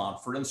Chris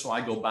Montfort, and so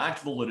I go back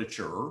to the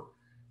literature,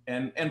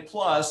 and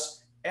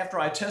plus, after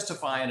I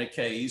testify in a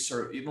case,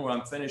 or even when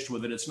I'm finished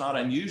with it, it's not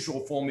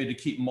unusual for me to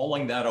keep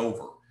mulling that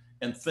over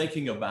and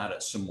thinking about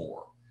it some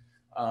more.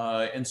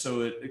 And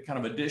so it kind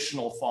of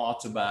additional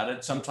thoughts about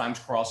it, sometimes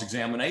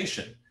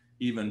cross-examination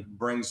even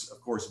brings,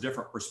 of course,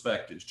 different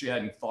perspectives. She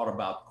hadn't thought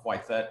about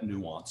quite that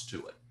nuance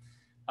to it.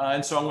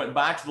 And so I went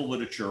back to the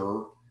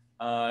literature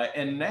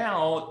and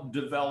now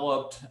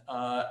developed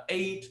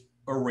 8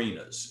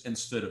 arenas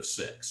instead of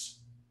 6.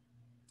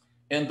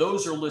 And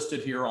those are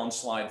listed here on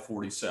slide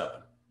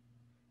 47.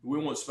 We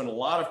won't spend a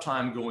lot of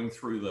time going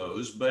through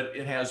those, but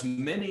it has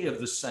many of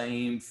the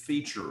same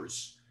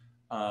features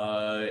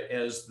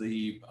as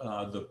the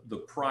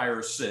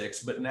prior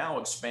 6, but now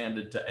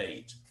expanded to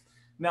 8.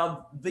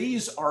 Now,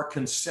 these are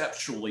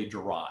conceptually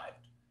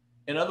derived.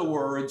 In other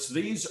words,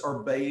 these are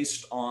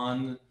based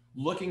on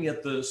looking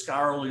at the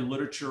scholarly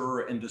literature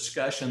and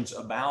discussions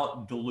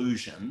about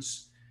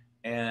delusions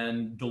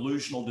and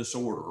delusional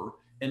disorder,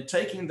 and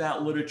taking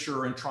that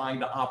literature and trying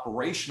to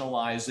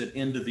operationalize it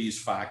into these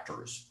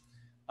factors.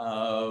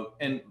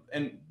 And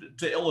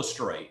to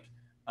illustrate,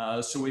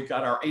 so we've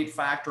got our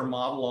 8-factor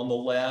model on the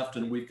left,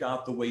 and we've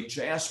got the way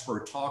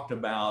Jasper talked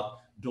about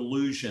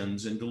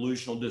delusions and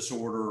delusional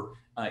disorder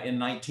in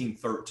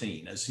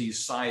 1913, as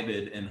he's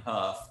cited in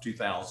Huff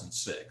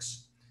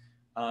 2006.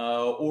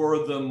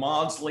 Or the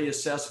Maudsley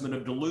assessment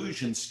of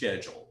delusion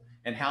schedule,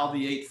 and how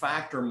the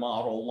 8-factor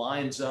model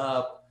lines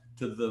up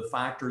to the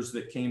factors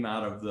that came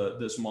out of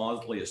this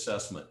Maudsley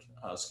assessment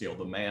scale,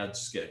 the MAD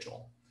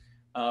schedule.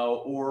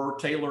 Or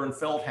Taylor and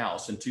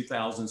Feldhaus in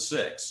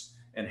 2006,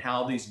 and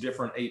how these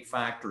different 8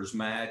 factors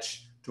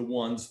match to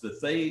ones that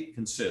they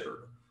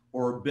considered.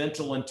 Or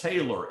Bentel and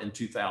Taylor in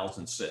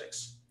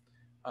 2006,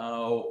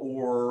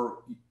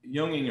 or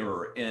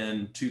Junginger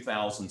in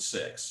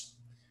 2006.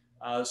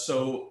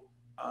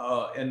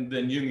 And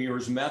then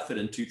Junginger's method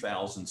in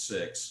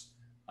 2006,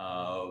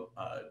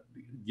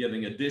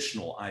 giving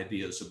additional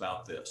ideas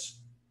about this.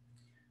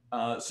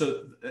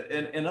 So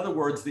in other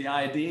words, the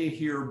idea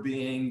here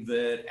being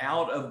that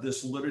out of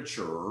this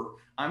literature,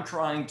 I'm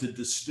trying to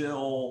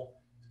distill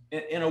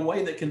in a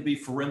way that can be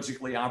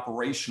forensically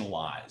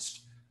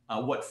operationalized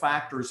what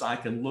factors I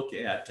can look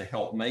at to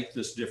help make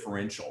this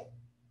differential.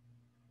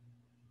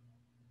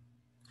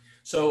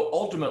 So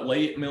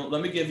ultimately,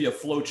 let me give you a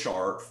flow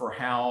chart for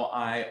how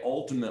I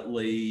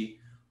ultimately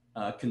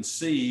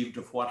conceived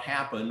of what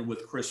happened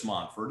with Chris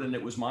Montfort. And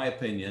it was my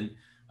opinion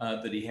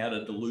that he had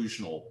a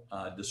delusional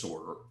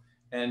disorder.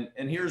 And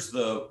here's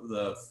the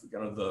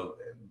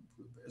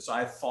as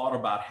I thought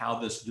about how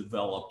this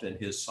developed in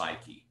his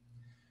psyche,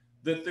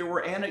 that there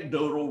were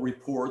anecdotal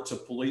reports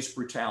of police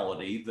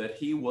brutality that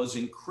he was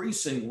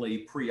increasingly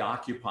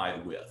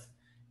preoccupied with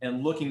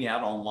and looking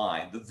at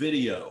online, the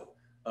video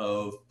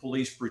of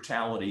police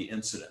brutality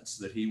incidents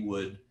that he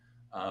would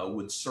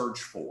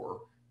search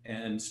for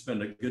and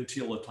spend a good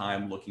deal of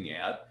time looking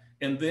at.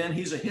 And then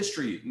he's a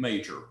history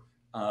major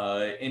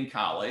in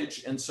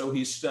college. And so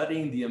he's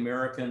studying the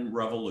American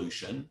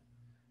Revolution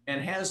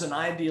and has an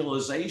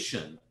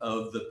idealization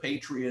of the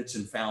patriots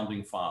and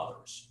founding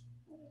fathers.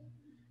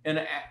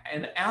 And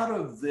out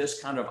of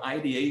this kind of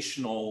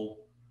ideational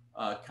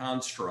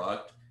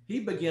construct, he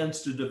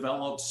begins to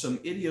develop some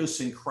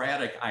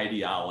idiosyncratic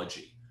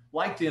ideology,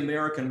 like the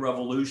American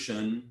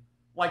Revolution,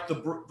 like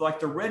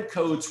the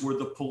Redcoats were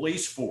the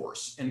police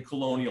force in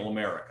colonial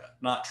America.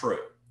 Not true.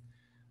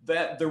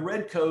 that the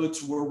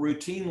redcoats were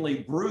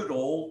routinely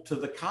brutal to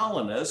the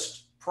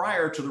colonists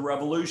prior to the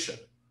revolution.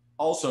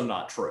 Also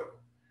not true.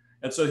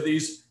 And so and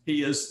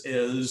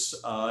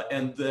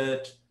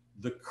that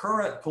the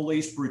current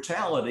police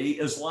brutality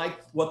is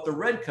like what the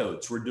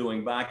redcoats were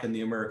doing back in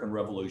the American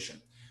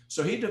Revolution.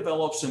 So he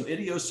developed some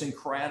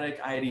idiosyncratic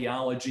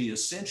ideology,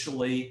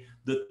 essentially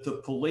that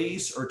the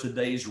police are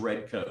today's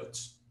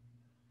redcoats.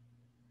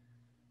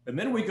 And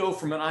then we go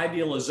from an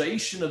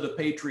idealization of the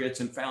patriots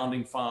and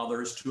founding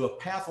fathers to a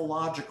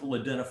pathological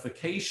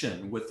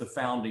identification with the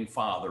founding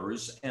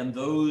fathers and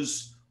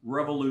those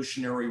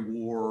Revolutionary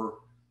War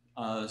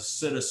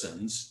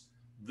citizens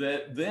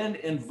that then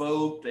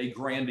invoked a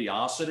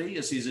grandiosity,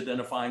 as he's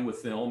identifying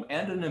with them,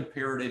 and an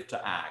imperative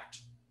to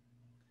act.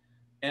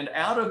 And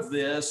out of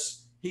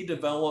this, he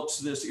develops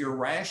this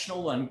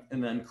irrational and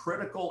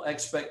uncritical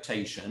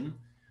expectation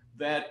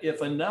that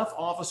if enough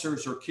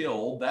officers are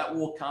killed, that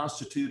will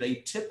constitute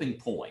a tipping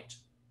point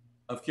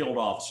of killed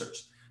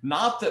officers.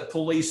 Not that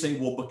policing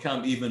will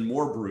become even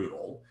more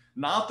brutal,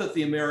 not that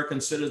the American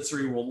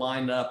citizenry will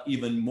line up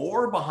even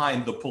more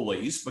behind the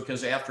police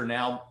because after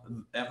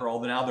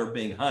all, now they're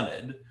being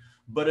hunted,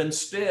 but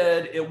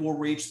instead it will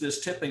reach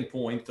this tipping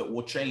point that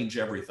will change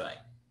everything.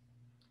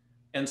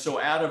 And so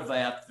out of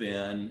that,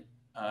 then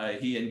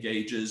he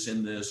engages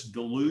in this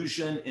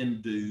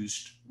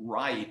delusion-induced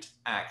right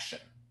action.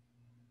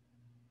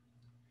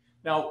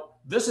 Now,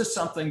 this is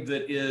something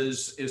that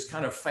is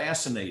kind of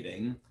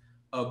fascinating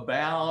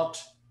about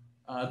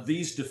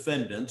these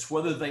defendants,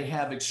 whether they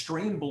have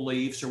extreme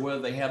beliefs or whether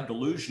they have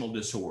delusional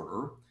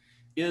disorder,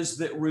 is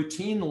that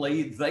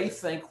routinely they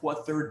think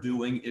what they're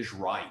doing is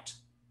right.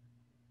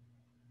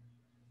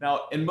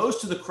 Now, in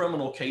most of the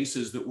criminal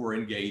cases that we're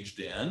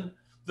engaged in,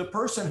 the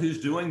person who's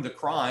doing the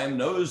crime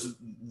knows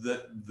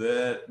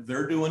that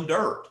they're doing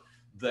dirt,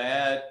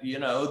 that, you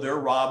know, they're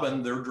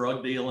robbing, they're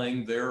drug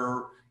dealing,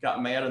 they're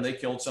got mad and they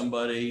killed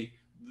somebody.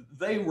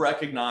 They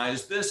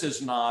recognize this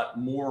is not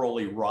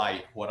morally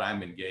right, what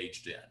I'm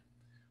engaged in.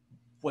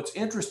 What's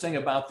interesting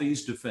about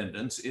these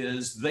defendants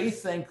is they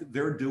think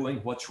they're doing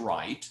what's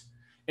right,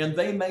 and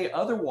they may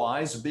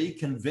otherwise be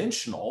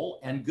conventional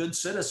and good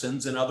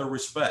citizens in other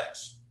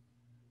respects.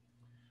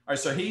 All right,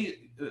 so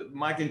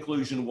my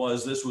conclusion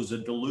was this was a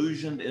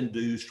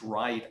delusion-induced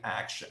right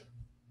action.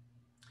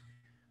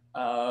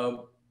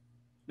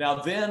 Now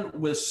then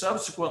with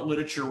subsequent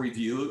literature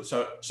review,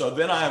 so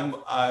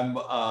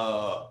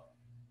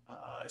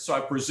I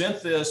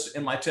present this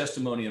in my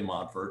testimony in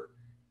Montfort,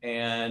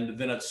 and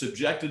then it's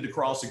subjected to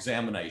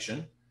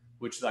cross-examination,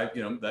 which I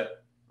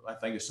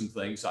think is some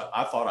things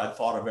I thought I'd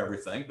thought of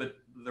everything, but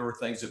there were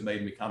things that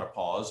made me kind of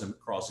pause in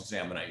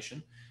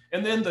cross-examination.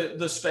 And then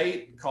the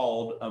state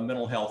called a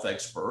mental health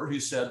expert who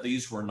said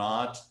these were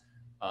not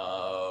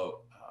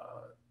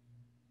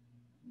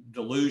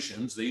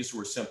delusions. These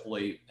were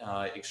simply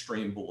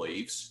extreme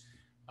beliefs.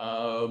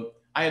 I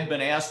had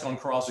been asked on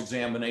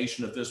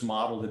cross-examination if this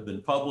model had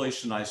been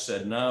published, and I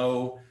said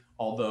no,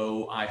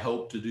 although I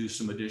hope to do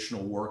some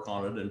additional work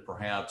on it and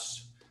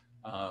perhaps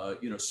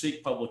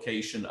seek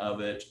publication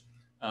of it.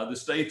 The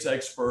state's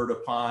expert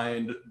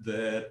opined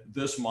that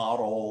this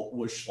model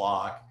was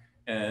schlock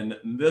and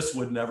this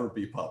would never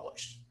be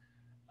published.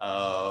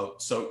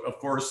 So of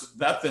course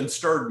that then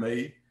stirred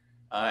me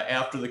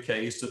after the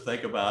case to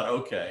think about,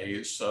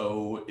 okay,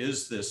 so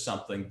is this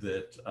something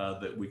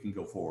that we can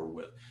go forward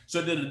with?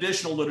 So I did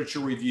additional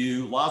literature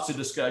review, lots of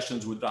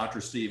discussions with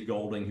Dr. Steve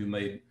Golding, who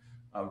made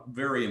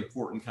very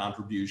important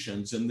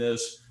contributions. And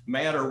this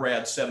matter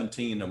RAD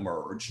 17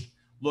 emerged,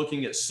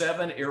 looking at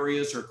 7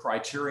 areas or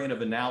criterion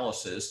of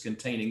analysis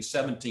containing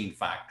 17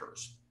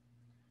 factors.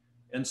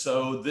 And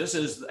so this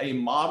is a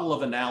model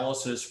of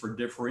analysis for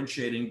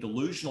differentiating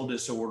delusional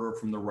disorder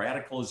from the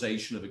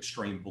radicalization of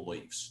extreme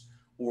beliefs,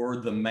 or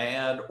the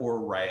MAD or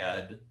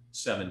RAD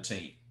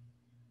 17.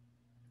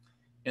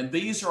 And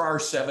these are our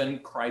 7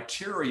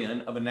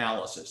 criterion of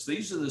analysis.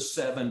 These are the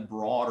 7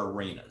 broad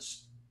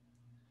arenas.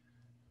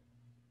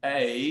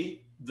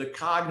 A, the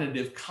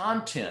cognitive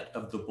content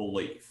of the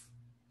belief.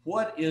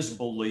 What is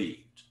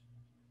believed?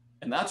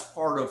 And that's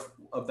part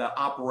of that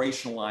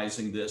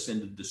operationalizing this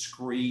into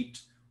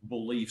discrete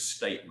belief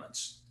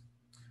statements.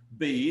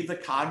 B, the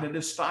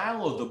cognitive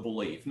style of the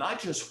belief,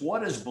 not just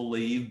what is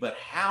believed, but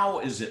how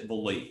is it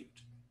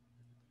believed?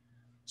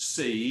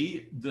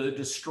 C, the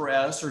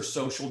distress or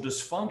social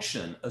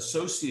dysfunction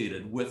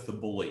associated with the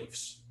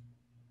beliefs.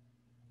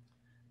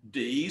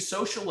 D,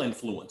 social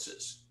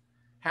influences.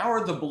 How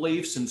are the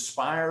beliefs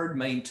inspired,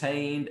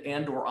 maintained,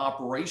 and or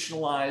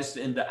operationalized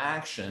into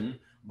action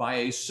by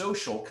a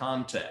social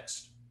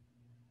context?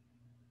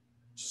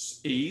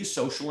 E,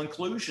 social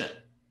inclusion.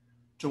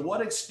 To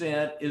what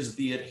extent is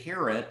the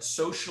adherent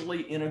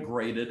socially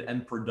integrated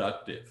and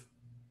productive?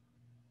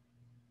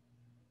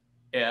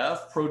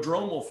 F,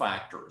 prodromal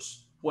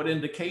factors. What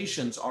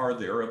indications are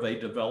there of a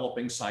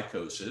developing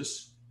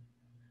psychosis?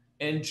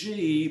 And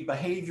G,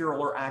 behavioral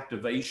or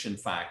activation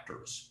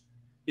factors.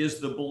 Is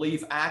the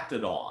belief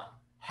acted on?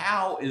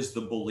 How is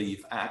the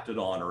belief acted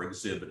on or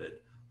exhibited?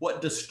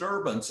 What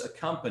disturbance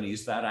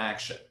accompanies that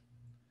action?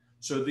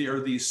 So there are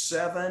these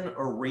 7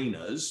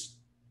 arenas.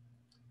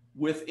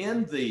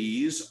 Within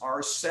these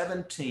are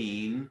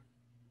 17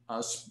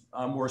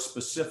 more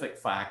specific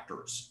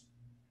factors.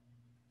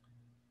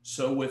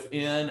 So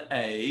within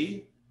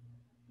A,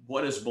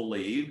 what is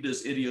believed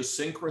is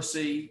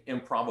idiosyncrasy,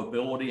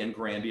 improbability, and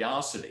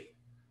grandiosity.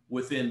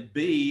 Within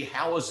B,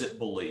 how is it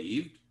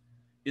believed,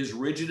 is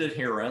rigid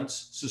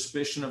adherence,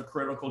 suspicion of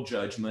critical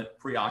judgment,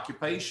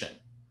 preoccupation.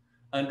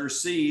 Under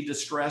C,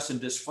 distress and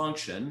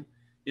dysfunction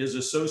is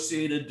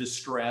associated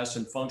distress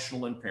and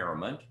functional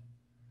impairment,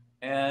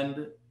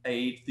 and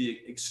the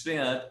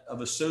extent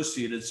of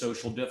associated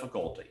social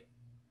difficulty.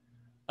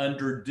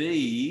 Under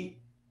D,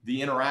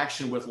 the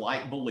interaction with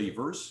like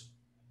believers,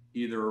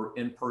 either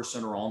in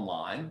person or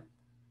online.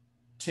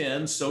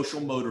 10,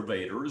 social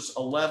motivators.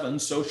 11,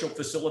 social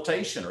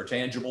facilitation or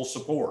tangible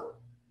support.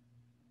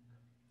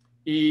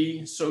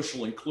 E,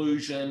 social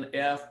inclusion.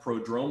 F,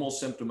 prodromal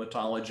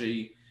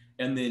symptomatology.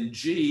 And then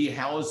G,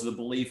 how is the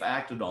belief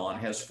acted on,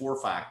 has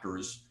 4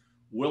 factors: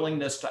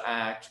 willingness to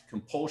act,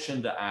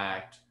 compulsion to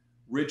act,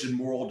 rigid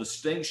moral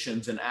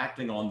distinctions in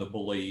acting on the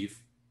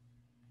belief,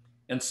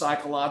 and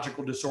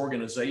psychological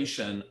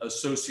disorganization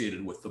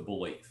associated with the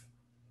belief.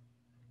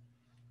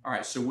 All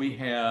right, so we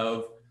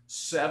have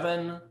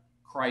 7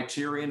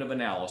 criterion of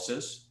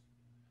analysis.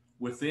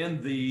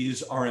 Within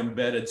these are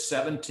embedded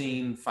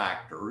 17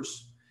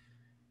 factors.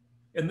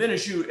 And then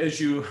as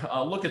you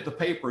look at the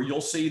paper,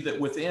 you'll see that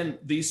within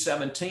these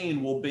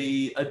 17 will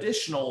be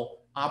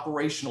additional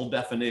operational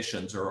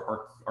definitions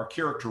or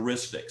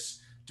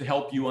characteristics to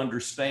help you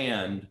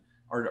understand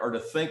or to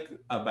think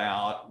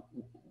about,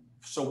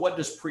 so what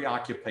does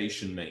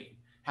preoccupation mean?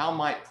 How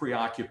might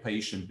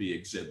preoccupation be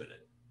exhibited?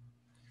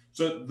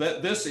 So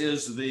this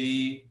is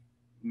the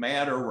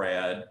MAD or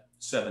RAD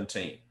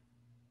 17.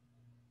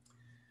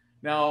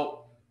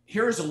 Now,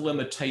 here's a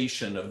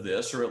limitation of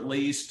this, or at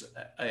least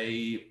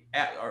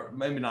or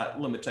maybe not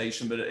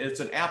limitation, but it's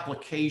an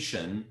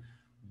application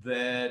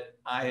that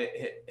I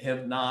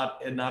had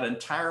not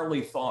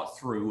entirely thought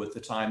through at the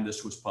time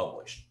this was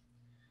published.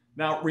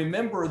 Now,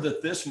 remember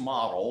that this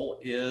model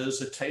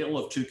is a tale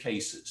of 2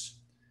 cases.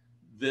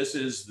 This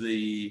is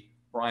the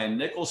Brian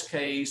Nichols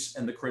case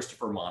and the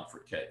Christopher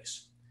Monfort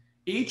case.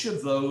 Each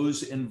of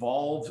those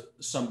involved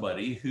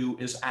somebody who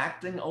is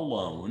acting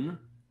alone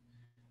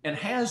and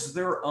has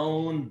their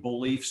own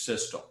belief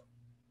system.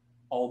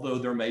 Although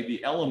there may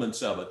be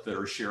elements of it that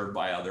are shared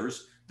by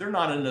others, they're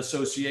not in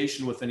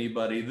association with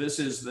anybody. This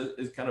is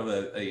kind of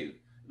this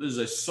is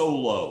a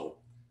solo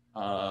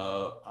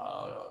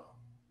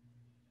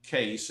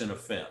case and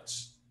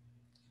offense.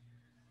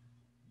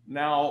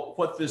 Now,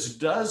 what this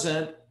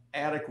doesn't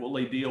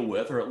adequately deal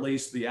with, or at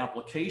least the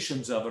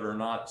applications of it are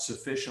not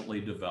sufficiently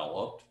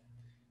developed,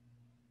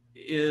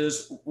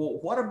 is, well,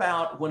 what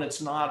about when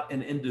it's not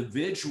an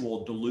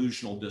individual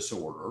delusional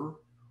disorder?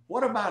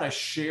 What about a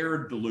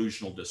shared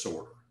delusional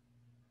disorder?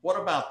 What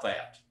about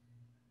that?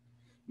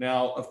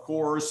 Now, of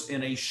course,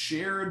 in a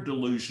shared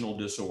delusional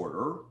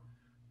disorder,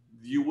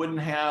 you wouldn't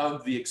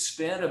have the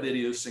extent of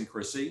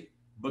idiosyncrasy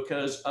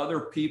because other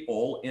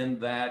people in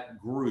that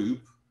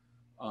group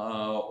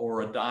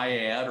or a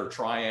dyad or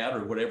triad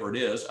or whatever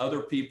it is,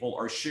 other people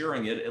are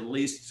sharing it at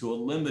least to a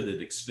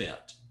limited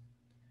extent.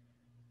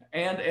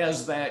 And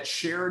as that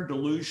shared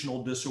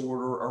delusional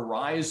disorder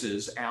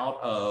arises out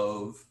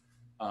of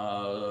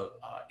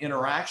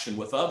interaction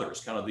with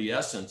others, kind of the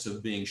essence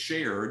of being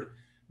shared,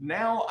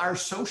 now our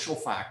social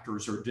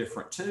factors are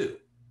different too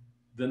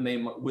than they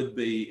would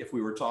be if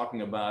we were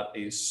talking about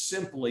a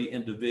simply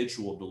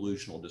individual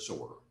delusional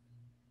disorder.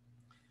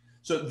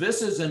 So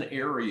this is an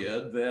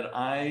area that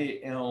I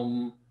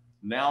am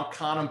now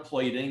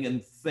contemplating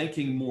and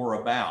thinking more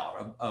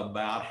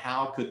about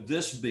how could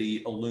this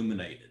be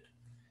illuminated.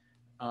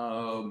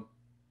 And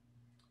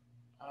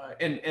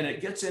it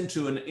gets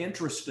into an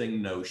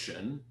interesting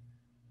notion,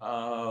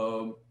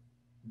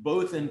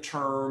 both in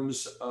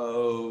terms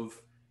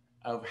of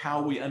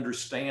how we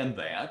understand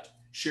that.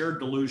 Shared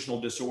delusional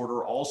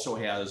disorder also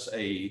has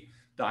a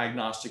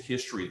diagnostic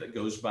history that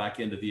goes back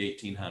into the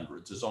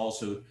 1800s. It's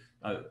also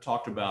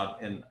talked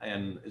about in,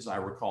 as I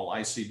recall,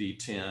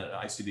 ICD-10,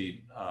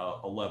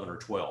 ICD-11 or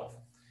 12.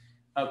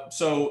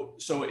 So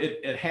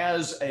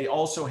it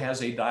also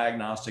has a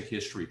diagnostic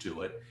history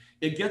to it.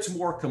 It gets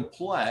more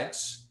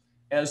complex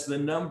as the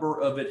number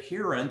of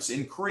adherents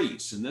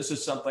increase. And this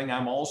is something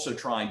I'm also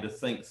trying to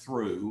think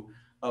through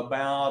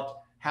about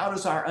how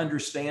does our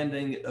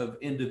understanding of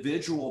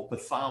individual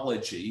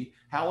pathology,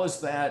 how is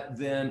that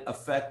then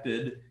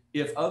affected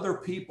if other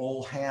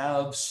people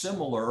have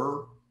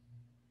similar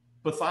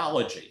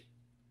pathology?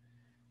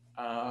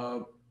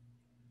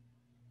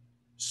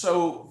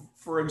 So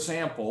for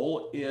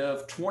example,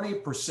 if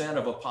 20%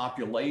 of a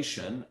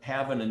population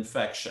have an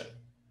infection,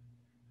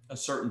 a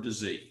certain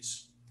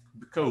disease,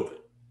 COVID,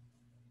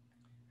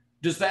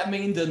 does that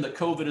mean then that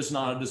COVID is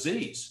not a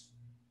disease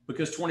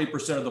because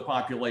 20% of the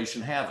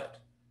population have it?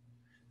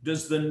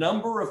 Does the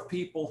number of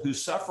people who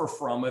suffer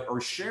from it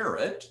or share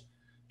it,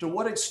 to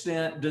what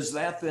extent does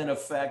that then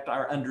affect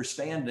our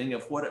understanding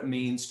of what it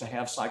means to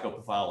have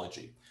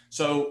psychopathology?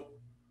 So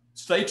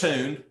stay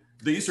tuned.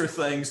 These are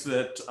things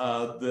that,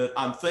 that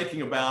I'm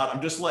thinking about.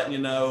 I'm just letting you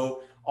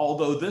know,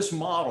 although this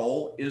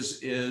model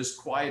is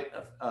quite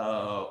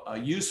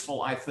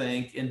useful, I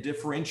think, in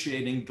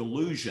differentiating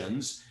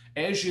delusions.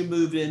 As you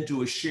move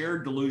into a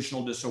shared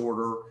delusional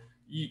disorder,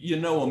 you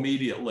know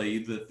immediately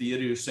that the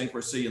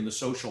idiosyncrasy and the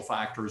social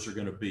factors are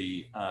going to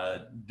be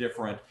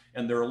different,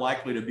 and there are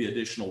likely to be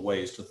additional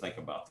ways to think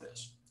about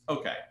this.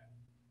 Okay.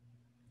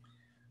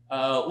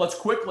 Let's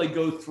quickly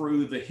go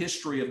through the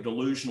history of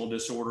delusional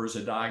disorder as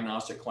a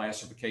diagnostic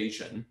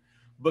classification,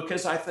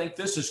 because I think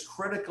this is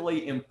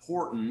critically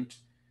important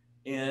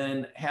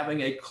in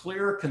having a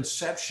clear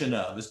conception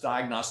of, as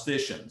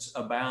diagnosticians,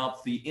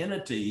 about the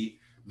entity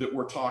that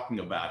we're talking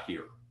about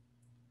here.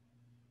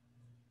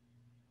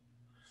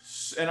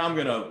 And I'm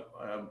going to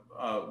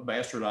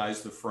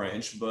bastardize the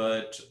French,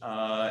 but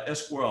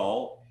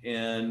Esquel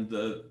in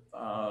the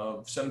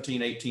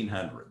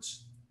 1800s,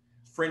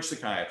 French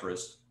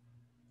psychiatrist,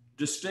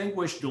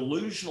 distinguished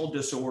delusional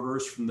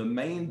disorders from the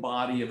main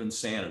body of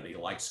insanity,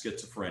 like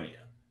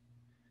schizophrenia.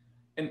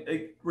 And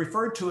it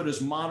referred to it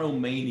as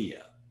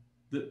monomania,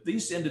 that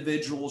these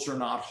individuals are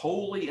not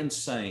wholly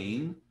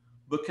insane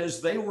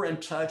because they were in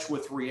touch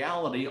with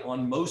reality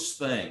on most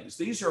things.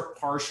 These are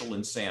partial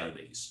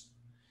insanities.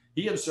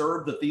 He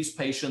observed that these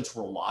patients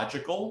were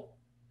logical.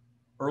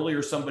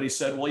 Earlier, somebody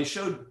said, well, he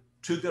showed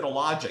too good a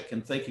logic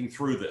in thinking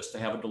through this to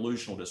have a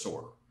delusional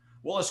disorder.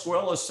 Well,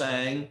 Esquel is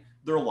saying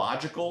they're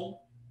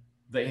logical,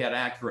 they had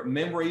accurate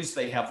memories,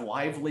 they have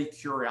lively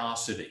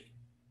curiosity.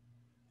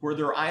 Where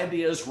their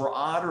ideas were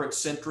odd or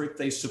eccentric,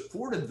 they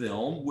supported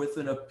them with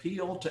an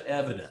appeal to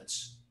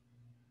evidence.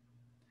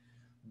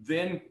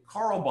 Then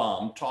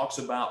Karlbaum talks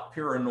about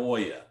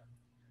paranoia,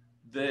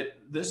 that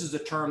this is a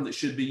term that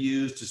should be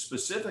used to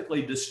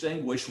specifically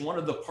distinguish one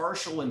of the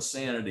partial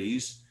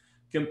insanities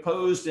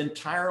composed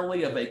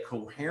entirely of a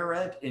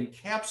coherent,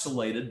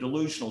 encapsulated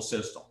delusional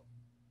system.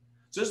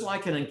 So it's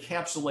like an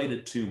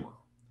encapsulated tumor.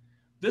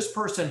 This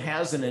person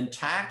has an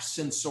intact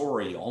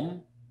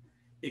sensorium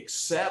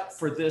except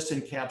for this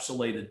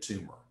encapsulated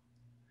tumor.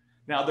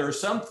 Now, there are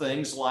some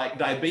things like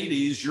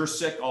diabetes, you're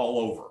sick all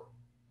over,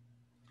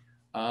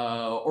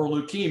 or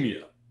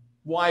leukemia,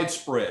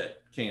 widespread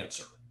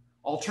cancer.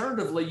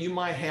 Alternatively, you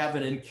might have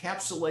an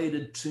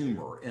encapsulated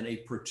tumor in a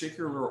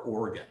particular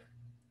organ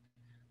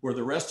where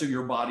the rest of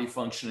your body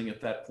functioning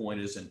at that point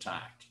is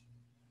intact.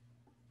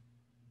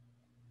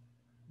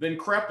 Then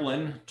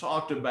Kraepelin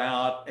talked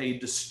about a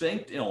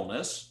distinct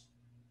illness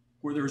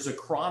where there's a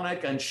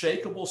chronic,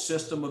 unshakable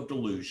system of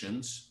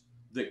delusions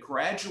that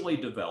gradually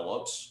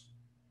develops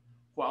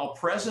while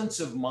presence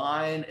of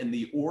mind and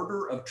the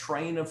order of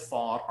train of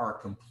thought are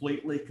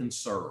completely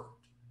conserved.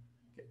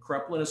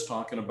 Kraepelin is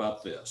talking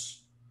about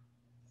this,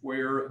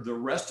 where the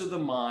rest of the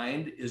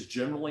mind is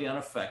generally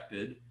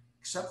unaffected,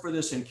 except for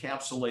this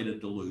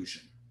encapsulated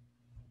delusion.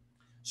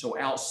 So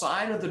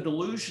outside of the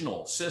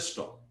delusional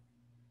system,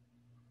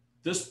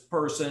 this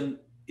person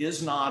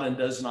is not and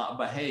does not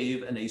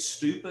behave in a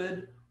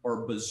stupid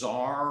or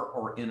bizarre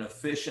or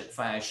inefficient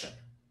fashion.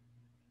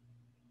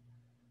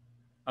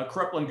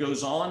 Kraepelin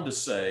goes on to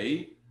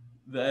say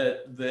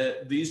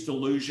that these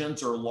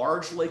delusions are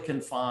largely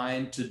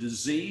confined to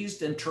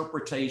diseased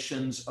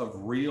interpretations of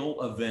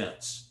real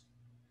events.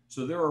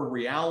 So there are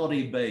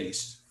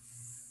reality-based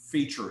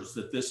features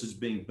that this is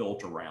being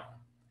built around,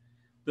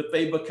 that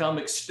they become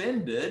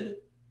extended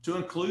to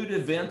include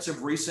events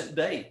of recent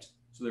date.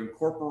 So they're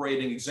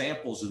incorporating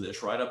examples of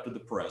this right up to the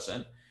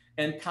present,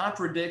 and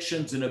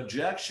contradictions and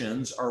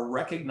objections are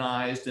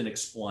recognized and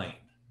explained.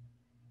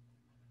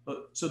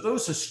 So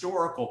those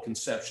historical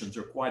conceptions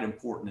are quite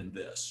important in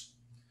this.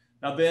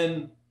 Now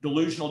then,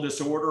 delusional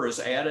disorder is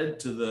added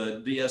to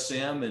the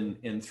DSM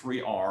in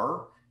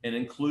 3R and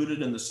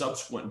included in the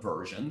subsequent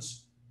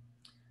versions.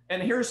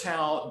 And here's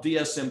how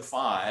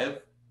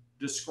DSM-5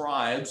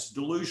 describes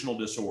delusional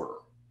disorder: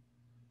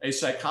 a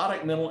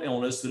psychotic mental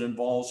illness that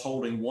involves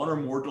holding one or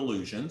more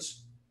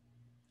delusions.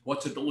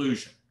 What's a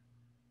delusion?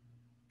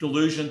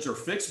 Delusions are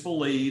fixed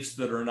beliefs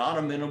that are not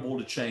amenable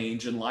to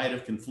change in light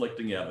of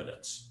conflicting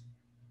evidence.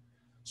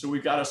 So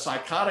we've got a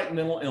psychotic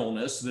mental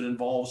illness that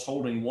involves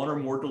holding one or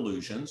more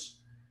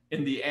delusions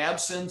in the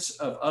absence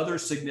of other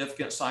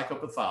significant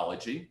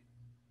psychopathology,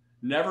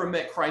 never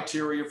met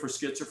criteria for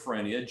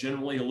schizophrenia.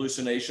 Generally,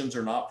 hallucinations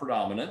are not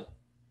predominant.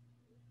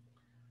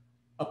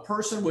 A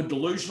person with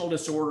delusional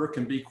disorder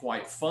can be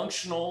quite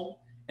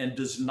functional and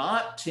does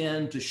not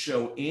tend to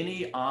show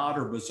any odd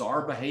or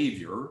bizarre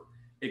behavior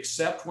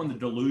except when the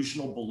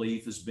delusional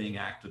belief is being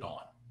acted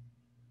on.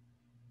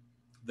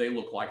 They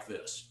look like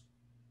this.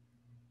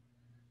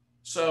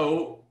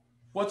 So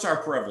what's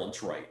our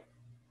prevalence rate?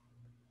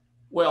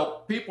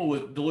 Well, people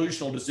with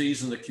delusional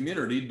disease in the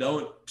community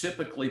don't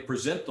typically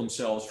present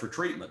themselves for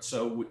treatment.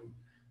 So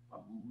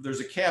there's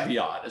a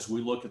caveat as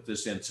we look at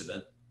this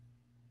incident.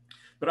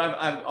 But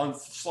on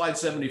slide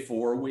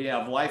 74, we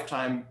have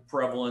lifetime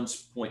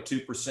prevalence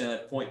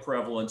 0.2%, point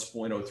prevalence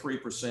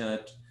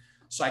 0.03%,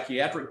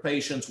 psychiatric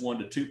patients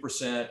 1 to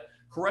 2%,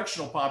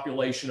 correctional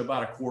population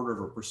about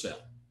 0.25%.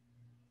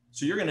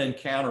 So you're going to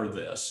encounter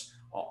this.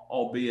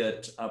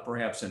 albeit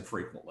perhaps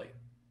infrequently.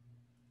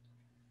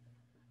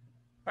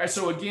 All right,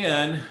 so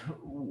again,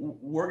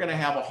 we're going to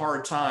have a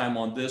hard time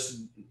on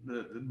this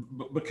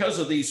because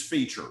of these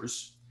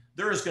features.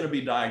 There is going to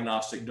be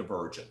diagnostic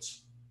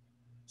divergence.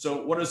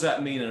 So what does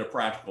that mean in a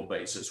practical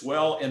basis?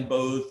 Well, in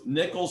both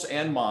Nichols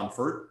and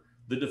Monfort,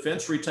 the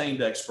defense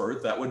retained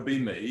expert, that would be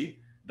me,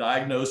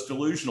 diagnosed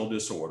delusional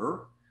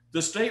disorder.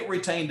 The state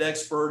retained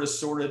expert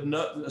asserted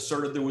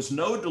there was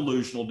no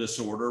delusional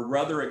disorder,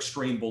 rather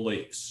extreme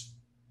beliefs.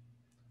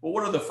 Well,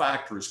 what are the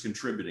factors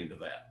contributing to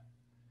that?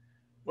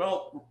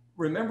 Well,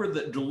 remember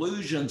that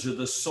delusions are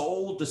the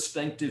sole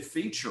distinctive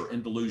feature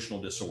in delusional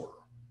disorder.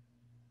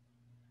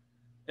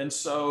 And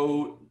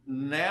so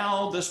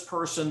now this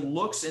person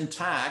looks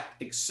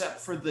intact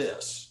except for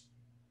this.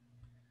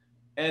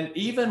 And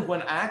even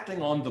when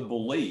acting on the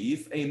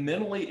belief, a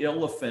mentally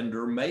ill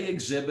offender may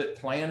exhibit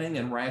planning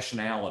and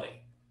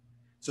rationality.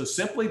 So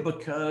simply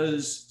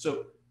because,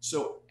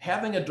 so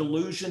having a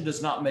delusion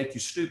does not make you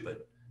stupid,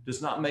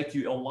 does not make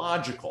you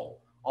illogical,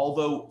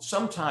 although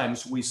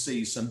sometimes we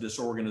see some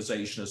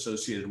disorganization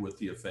associated with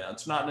the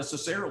offense, not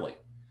necessarily.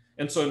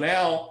 And so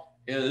now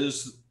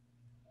is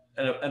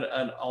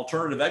an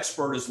alternative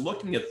expert is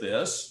looking at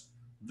this.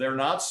 They're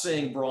not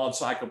seeing broad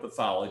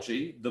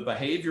psychopathology. The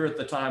behavior at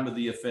the time of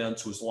the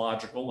offense was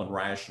logical and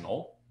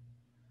rational.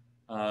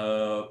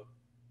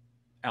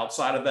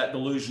 Outside of that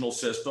delusional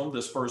system,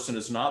 this person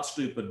is not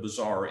stupid,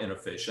 bizarre,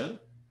 inefficient.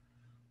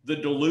 The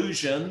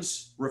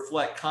delusions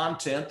reflect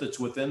content that's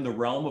within the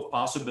realm of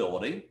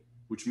possibility,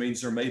 which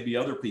means there may be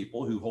other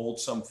people who hold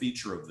some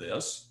feature of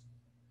this,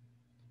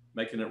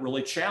 making it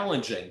really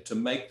challenging to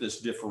make this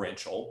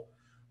differential,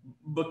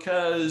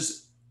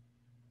 because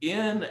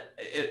in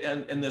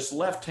this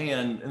left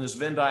hand, in this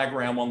Venn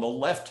diagram on the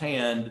left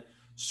hand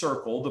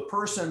circle, the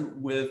person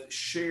with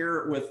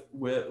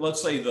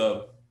let's say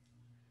the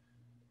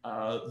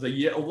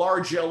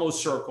large yellow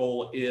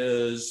circle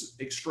is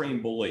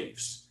extreme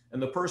beliefs.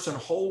 And the person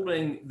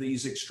holding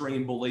these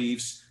extreme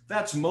beliefs,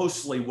 that's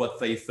mostly what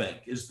they think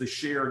is the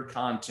shared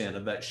content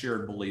of that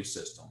shared belief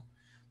system.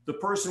 The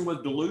person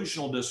with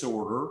delusional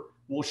disorder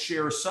will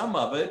share some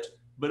of it,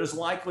 but is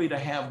likely to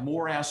have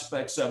more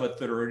aspects of it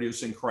that are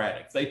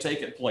idiosyncratic. They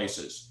take it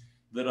places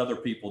that other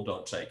people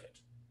don't take it.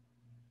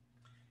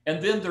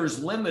 And then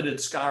there's limited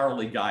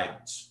scholarly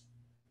guidance.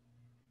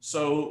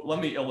 So let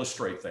me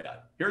illustrate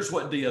that. Here's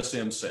what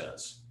DSM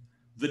says.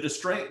 The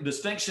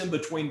distinction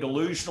between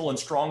delusional and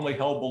strongly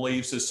held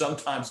beliefs is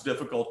sometimes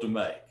difficult to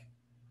make.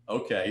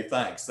 Okay,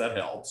 thanks, that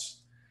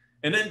helps.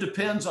 And it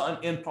depends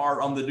in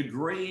part on the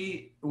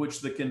degree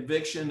which the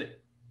conviction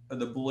of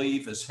the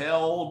belief is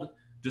held,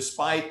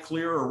 despite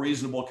clear or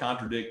reasonable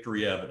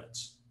contradictory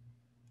evidence.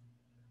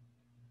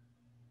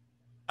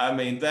 I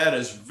mean, that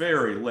is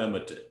very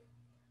limited.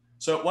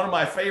 So one of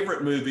my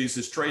favorite movies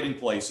is Trading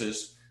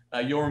Places.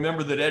 You'll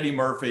remember that Eddie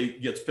Murphy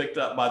gets picked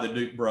up by the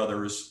Duke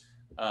brothers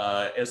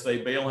as they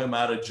bail him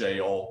out of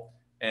jail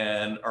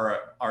and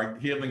are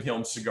giving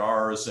him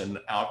cigars and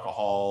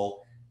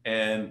alcohol.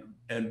 And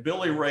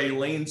Billy Ray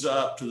leans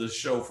up to the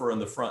chauffeur in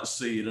the front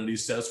seat and he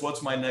says,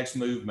 "What's my next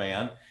move,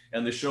 man?"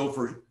 And the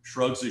chauffeur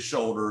shrugs his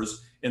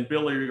shoulders and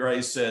Billy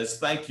Ray says,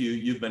 "Thank you,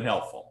 you've been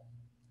helpful."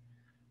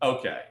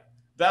 Okay,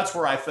 that's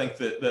where I think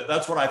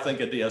that's what I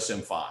think of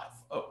DSM-5.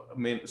 I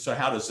mean, so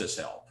how does this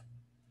help?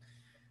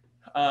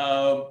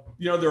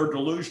 There are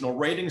delusional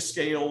rating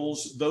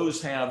scales.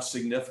 Those have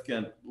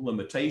significant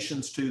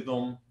limitations to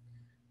them.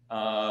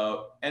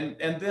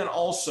 And then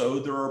also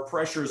there are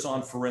pressures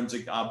on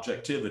forensic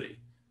objectivity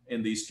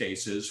in these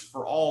cases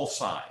for all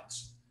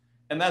sides.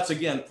 And that's,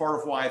 again, part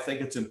of why I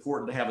think it's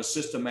important to have a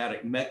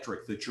systematic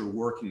metric that you're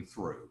working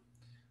through.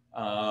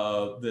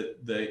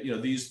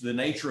 The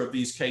nature of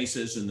these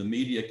cases and the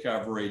media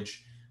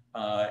coverage,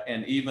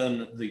 and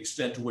even the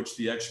extent to which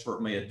the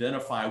expert may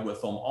identify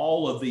with them,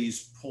 all of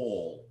these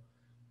pull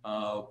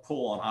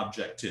on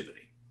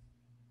objectivity.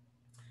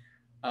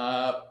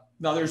 Now,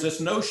 there's this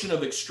notion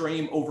of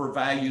extreme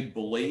overvalued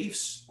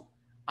beliefs.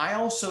 I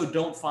also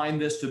don't find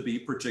this to be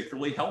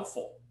particularly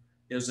helpful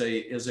as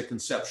a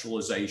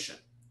conceptualization.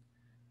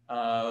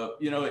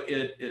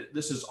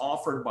 This is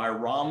offered by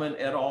Rahman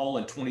et al.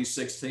 In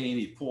 2016.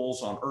 He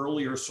pulls on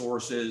earlier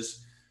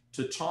sources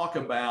to talk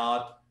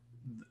about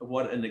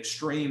what an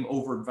extreme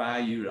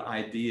overvalued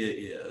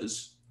idea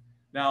is.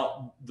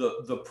 Now,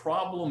 the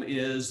problem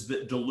is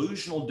that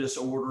delusional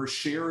disorder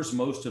shares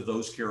most of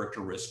those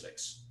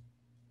characteristics.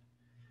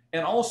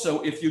 And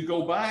also, if you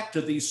go back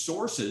to these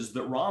sources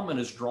that Rahman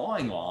is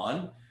drawing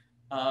on,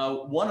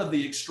 one of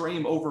the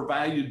extreme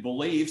overvalued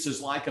beliefs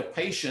is like a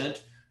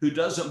patient who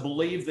doesn't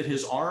believe that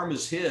his arm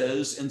is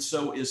his and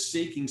so is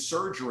seeking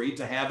surgery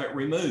to have it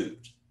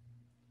removed.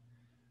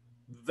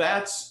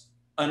 That's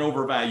an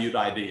overvalued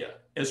idea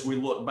as we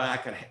look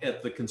back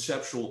at the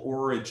conceptual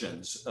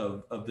origins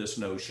of this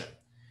notion.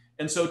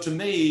 And so to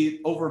me,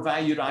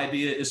 overvalued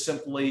idea is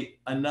simply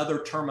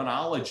another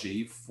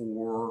terminology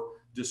for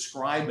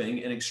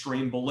describing an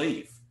extreme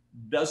belief.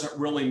 Doesn't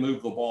really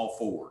move the ball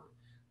forward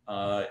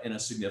in a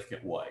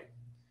significant way.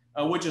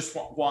 which is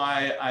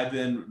why I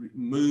then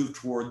moved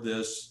toward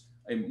this,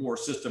 a more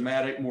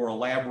systematic, more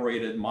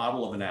elaborated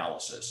model of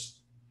analysis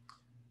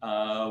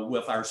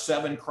with our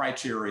 7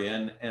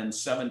 criterion and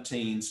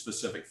 17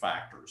 specific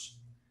factors.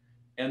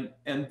 And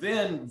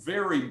then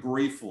very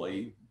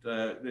briefly,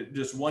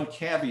 just one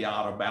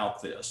caveat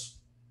about this.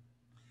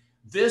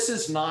 This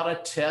is not a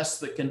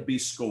test that can be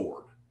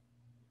scored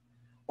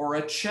or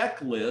a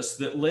checklist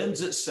that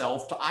lends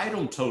itself to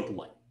item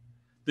totaling,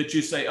 that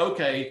you say,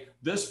 okay,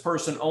 this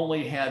person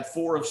only had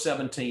 4 of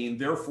 17,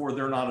 therefore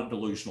they're not a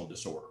delusional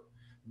disorder.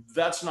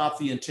 That's not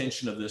the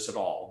intention of this at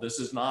all. This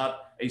is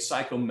not a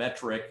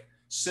psychometric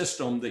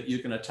system that you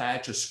can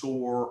attach a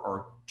score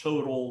or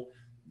total.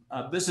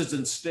 This is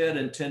instead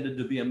intended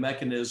to be a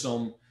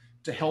mechanism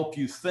to help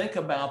you think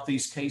about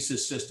these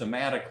cases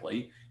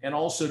systematically and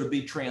also to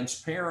be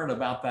transparent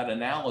about that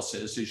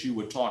analysis as you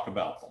would talk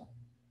about them.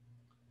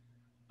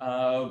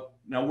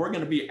 Now we're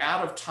going to be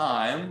out of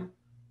time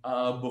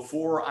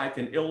before I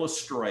can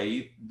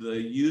illustrate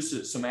the use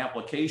of some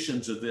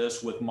applications of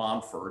this with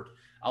Montfort.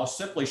 I'll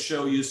simply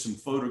show you some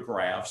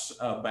photographs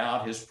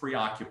about his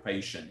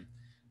preoccupation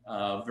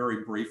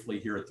very briefly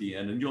here at the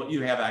end, and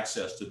you have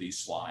access to these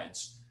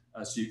slides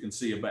so you can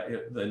see about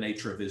the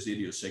nature of his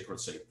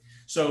idiosyncrasy.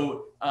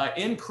 So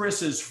in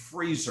Chris's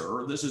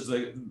freezer, this is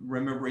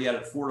remember he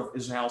had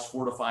his house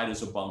fortified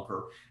as a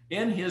bunker.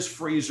 In his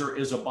freezer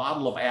is a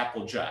bottle of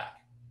Applejack.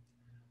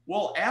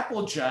 Well,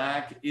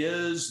 Applejack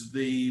is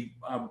the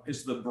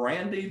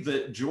brandy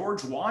that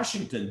George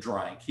Washington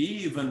drank. He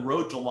even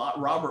wrote to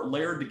Robert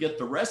Laird to get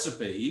the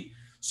recipe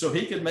so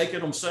he could make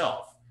it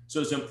himself. So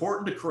it's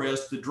important to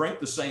Chris to drink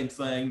the same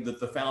thing that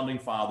the founding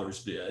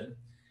fathers did.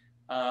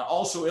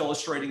 Also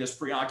illustrating his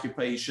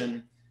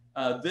preoccupation,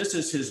 this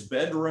is his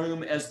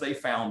bedroom as they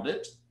found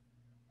it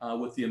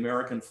with the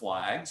American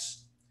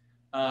flags.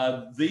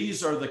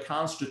 These are the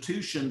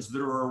constitutions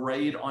that are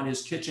arrayed on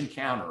his kitchen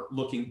counter,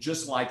 looking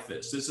just like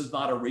this. This is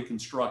not a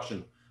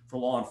reconstruction for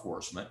law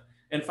enforcement.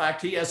 In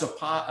fact, he has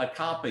a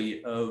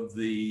copy of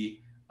the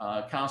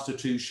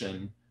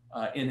Constitution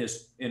in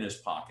his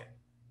pocket.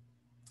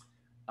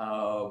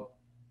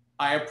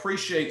 I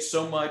appreciate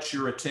so much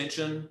your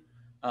attention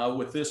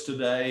with this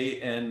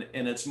today, and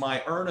it's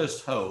my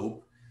earnest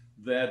hope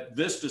that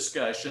this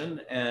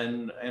discussion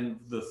and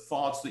the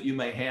thoughts that you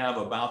may have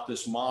about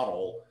this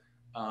model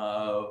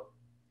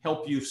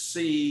help you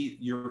see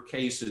your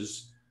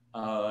cases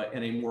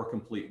in a more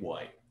complete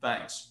way.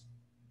 Thanks.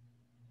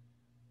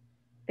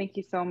 Thank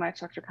you so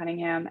much, Dr.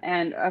 Cunningham.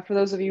 And for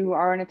those of you who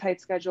are in a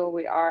tight schedule,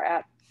 we are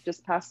at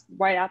just past,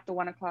 right at the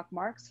 1 o'clock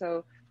mark.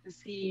 So the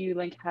CEU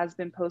link has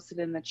been posted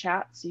in the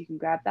chat, so you can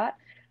grab that.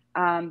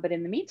 But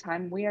in the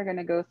meantime, we are going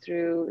to go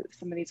through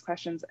some of these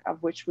questions,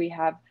 of which we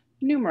have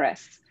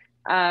numerous.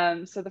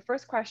 So the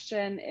first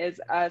question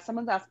is,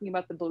 someone's asking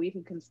about the belief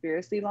in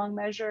conspiracy long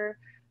measure.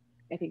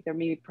 I think they're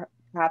maybe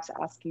perhaps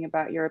asking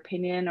about your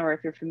opinion or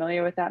if you're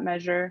familiar with that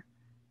measure.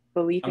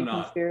 Belief in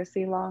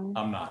conspiracy long.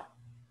 I'm not.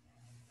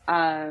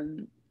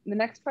 The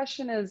next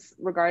question is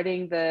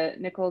regarding the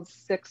Nichols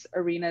 6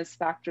 arenas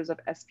factors of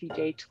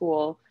SPJ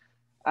tool.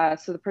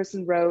 So the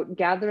person wrote,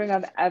 gathering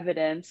of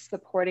evidence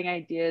supporting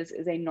ideas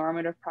is a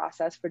normative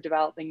process for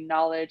developing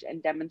knowledge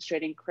and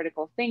demonstrating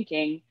critical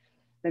thinking.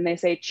 Then they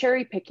say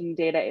cherry picking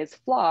data is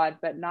flawed,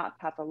 but not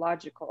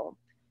pathological.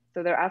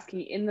 So they're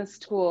asking, in this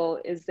tool,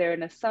 is there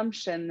an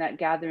assumption that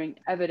gathering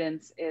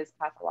evidence is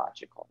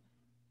pathological?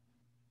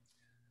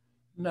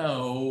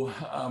 No,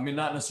 I mean,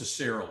 not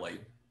necessarily.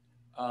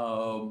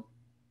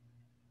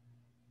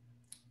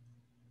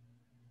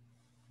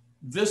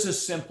 This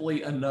is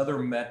simply another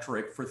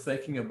metric for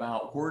thinking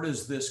about where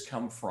does this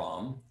come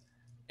from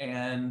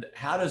and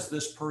how does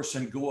this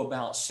person go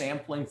about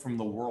sampling from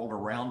the world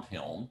around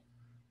him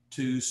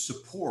to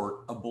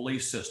support a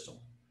belief system.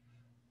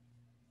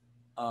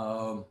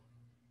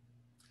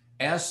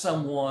 As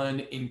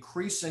someone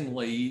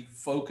increasingly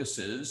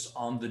focuses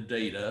on the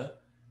data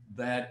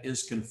that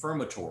is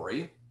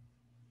confirmatory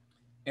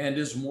and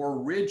is more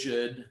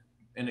rigid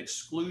and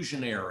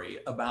exclusionary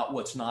about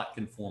what's not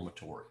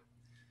confirmatory,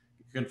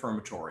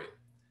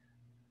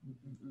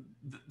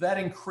 that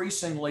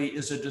increasingly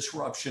is a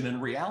disruption in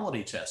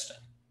reality testing.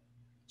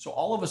 So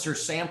all of us are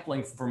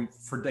sampling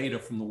for data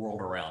from the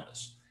world around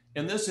us.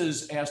 And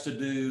this has to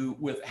do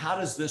with how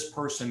does this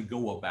person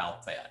go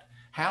about that?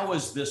 How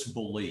is this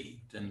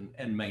believed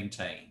and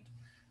maintained?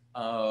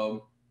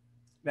 Now,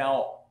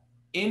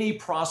 any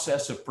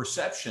process of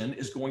perception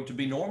is going to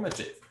be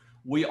normative.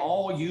 We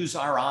all use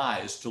our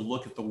eyes to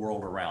look at the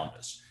world around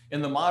us.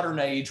 In the modern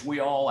age, we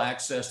all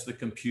access the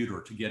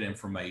computer to get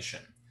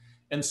information.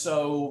 And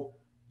so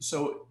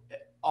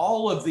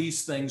all of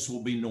these things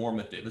will be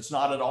normative. It's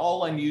not at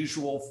all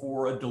unusual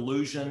for a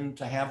delusion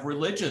to have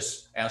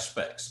religious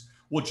aspects.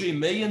 Well, gee,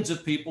 millions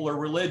of people are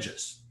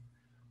religious.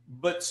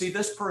 But see,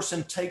 this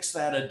person takes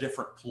that a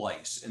different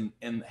place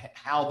in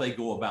how they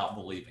go about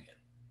believing it.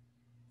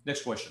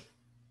 Next question.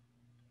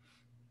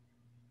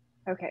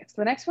 Okay, so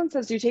the next one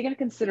says, do you take into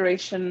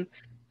consideration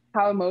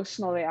how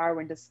emotional they are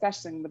when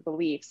discussing the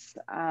beliefs,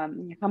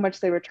 how much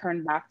they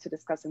return back to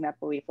discussing that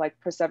belief, like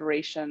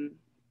perseveration,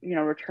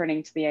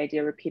 returning to the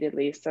idea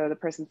repeatedly. So the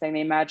person saying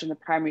they imagine the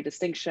primary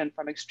distinction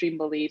from extreme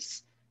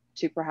beliefs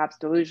to perhaps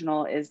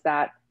delusional is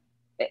that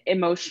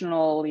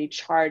emotionally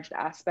charged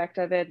aspect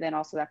of it, then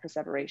also that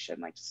perseveration,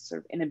 like just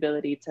sort of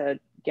inability to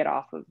get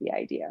off of the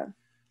idea.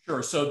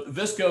 Sure. So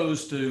this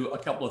goes to a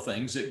couple of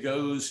things. It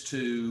goes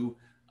to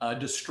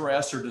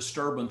distress or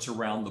disturbance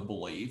around the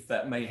belief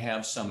that may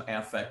have some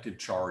affective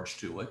charge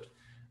to it,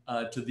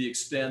 to the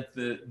extent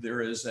that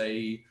there is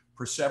a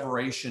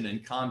perseveration in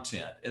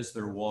content, as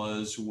there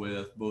was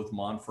with both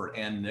Montfort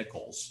and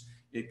Nichols.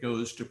 It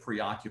goes to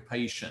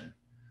preoccupation.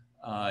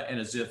 And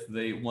as if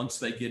once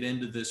they get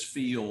into this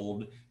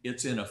field,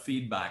 it's in a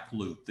feedback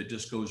loop that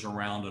just goes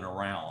around and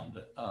around,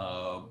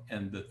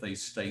 and that they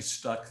stay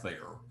stuck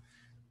there.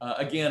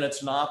 Again,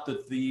 it's not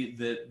that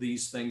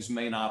these things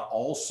may not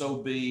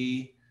also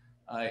be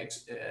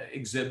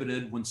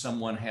exhibited when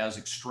someone has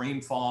extreme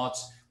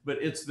thoughts, but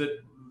it's that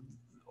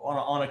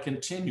on a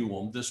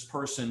continuum, this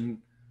person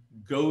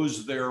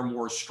goes there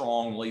more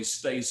strongly,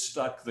 stays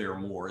stuck there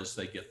more as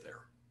they get there.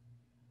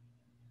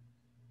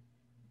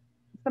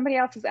 Somebody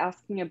else is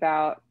asking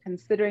about,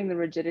 considering the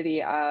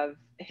rigidity of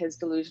his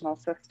delusional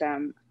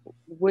system,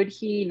 would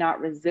he not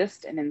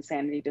resist an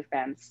insanity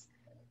defense?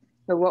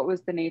 So what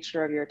was the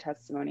nature of your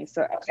testimony?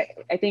 So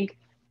I think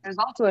there's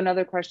also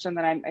another question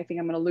that I think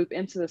I'm going to loop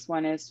into this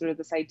one, is sort of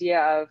this idea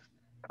of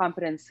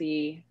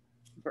competency,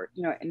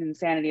 and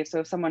insanity. So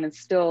if someone is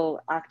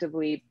still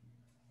actively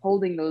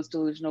holding those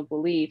delusional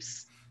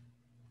beliefs,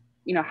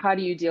 how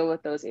do you deal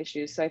with those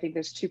issues? So I think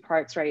there's two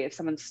parts, right? If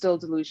someone's still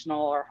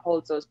delusional or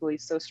holds those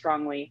beliefs so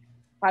strongly,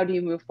 how do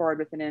you move forward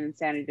with an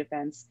insanity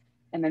defense?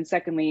 And then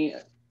secondly,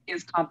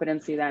 is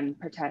competency then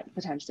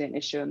potentially an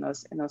issue in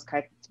those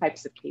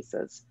types of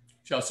cases?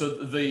 So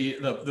let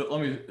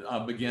me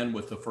begin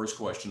with the first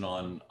question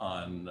on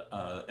an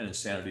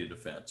insanity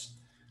defense.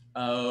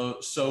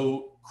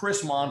 So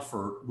Chris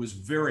Montfort was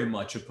very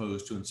much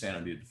opposed to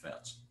insanity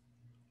defense,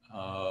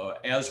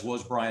 as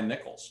was Brian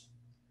Nichols,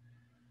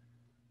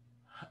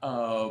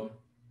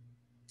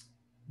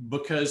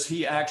 because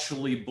he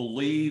actually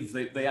believed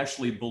they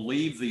actually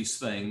believed these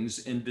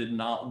things and did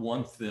not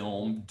want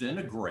them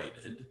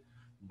denigrated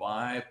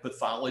by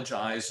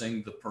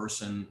pathologizing the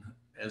person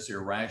as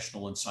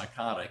irrational and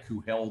psychotic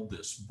who held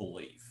this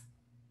belief.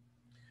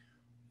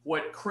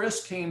 What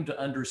Chris came to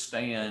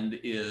understand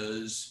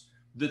is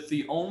that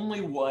the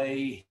only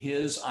way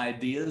his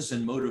ideas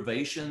and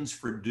motivations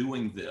for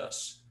doing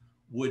this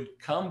would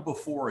come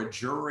before a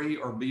jury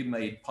or be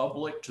made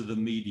public to the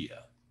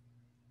media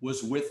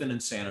was with an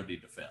insanity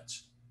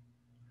defense.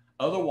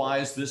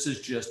 Otherwise, this is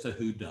just a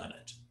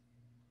whodunit.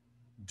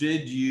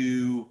 Did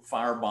you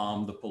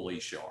firebomb the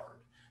police yard?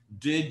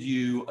 Did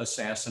you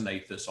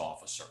assassinate this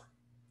officer?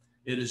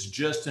 It is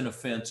just an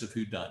offense of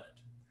whodunit.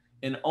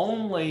 And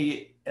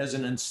only as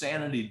an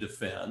insanity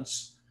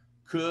defense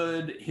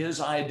could his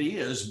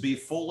ideas be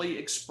fully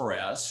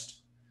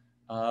expressed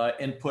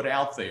and put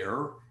out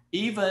there,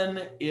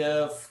 even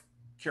if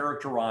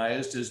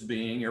characterized as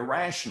being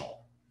irrational.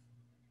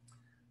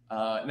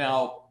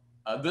 Now,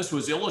 this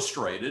was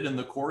illustrated in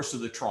the course of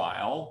the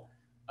trial.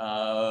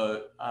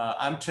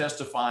 I'm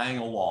testifying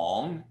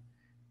along,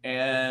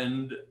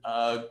 and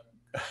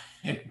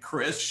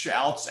Chris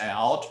shouts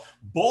out,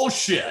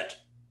 "Bullshit."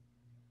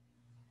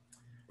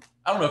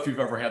 I don't know if you've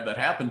ever had that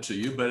happen to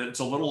you, but it's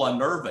a little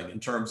unnerving in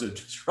terms of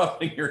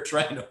disrupting your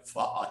train of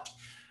thought.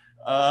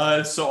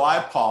 So I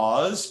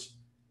paused,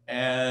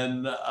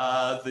 and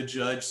the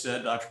judge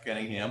said, "Dr.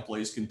 Cunningham,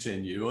 please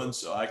continue." And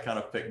so I kind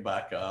of picked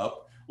back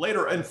up.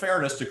 Later, in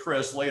fairness to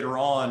Chris, later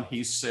on,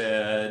 he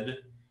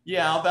said,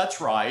 "Yeah, that's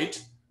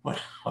right," when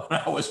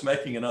I was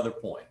making another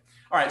point.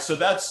 All right, so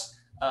that's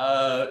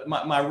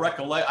my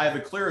recollection. I have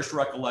the clearest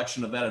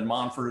recollection of that in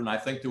Montfort, and I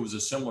think there was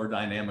a similar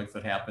dynamic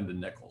that happened in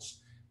Nichols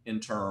in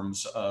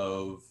terms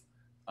of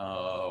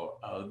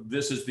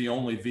this is the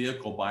only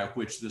vehicle by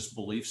which this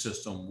belief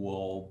system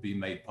will be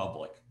made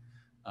public.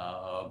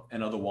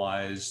 And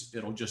otherwise,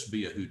 it'll just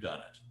be a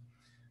whodunit.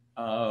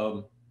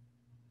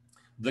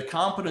 The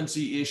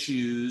competency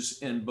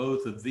issues in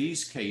both of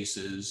these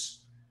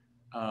cases,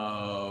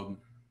 in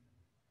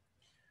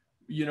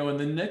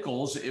the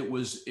Nichols, it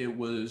was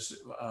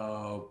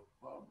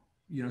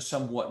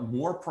somewhat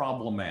more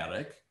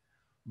problematic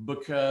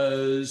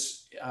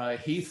because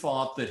he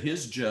thought that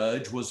his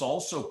judge was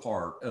also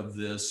part of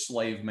this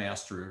slave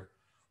master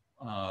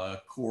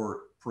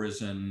court,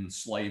 prison,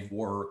 slave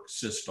work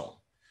system.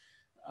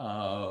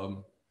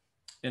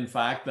 In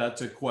fact,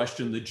 that's a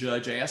question the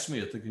judge asked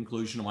me at the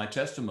conclusion of my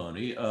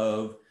testimony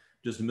of,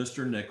 does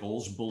Mr.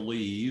 Nichols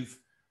believe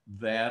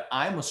that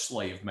I'm a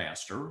slave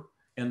master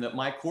and that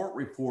my court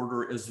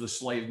reporter is a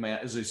slave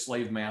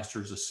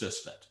master's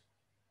assistant?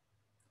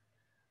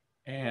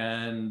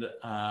 And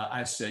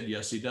I said,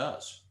 yes, he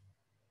does.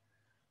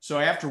 So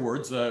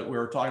afterwards, we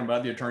were talking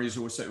about, the attorneys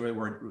were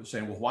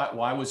saying, well,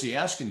 why was he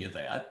asking you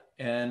that?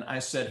 And I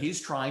said, he's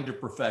trying to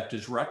perfect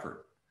his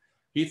record.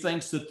 He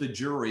thinks that the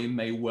jury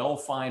may well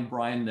find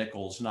Brian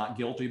Nichols not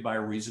guilty by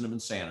reason of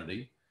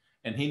insanity,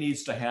 and he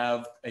needs to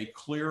have a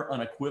clear,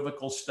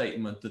 unequivocal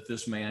statement that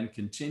this man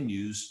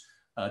continues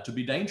to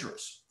be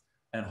dangerous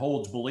and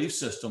holds belief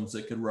systems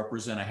that could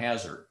represent a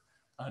hazard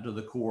to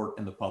the court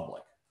and the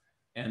public.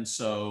 And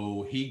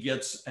so he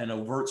gets an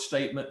overt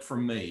statement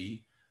from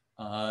me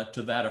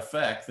to that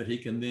effect that he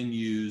can then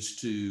use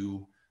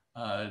to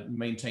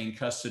maintain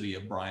custody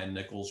of Brian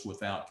Nichols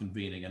without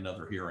convening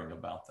another hearing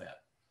about that.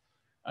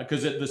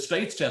 Because the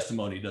state's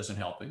testimony doesn't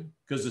help him,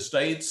 because the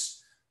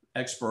state's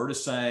expert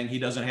is saying he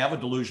doesn't have a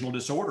delusional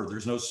disorder.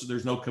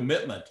 There's no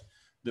commitment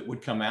that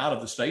would come out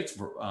of the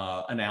state's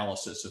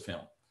analysis of him.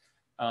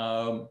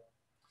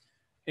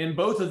 In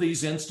both of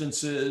these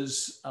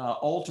instances,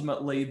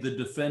 ultimately the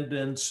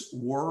defendants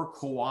were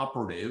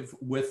cooperative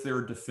with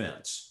their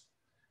defense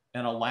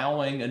and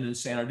allowing an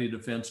insanity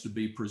defense to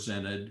be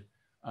presented.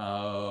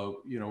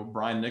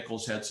 Brian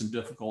Nichols had some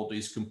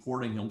difficulties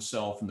comporting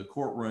himself in the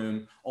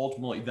courtroom.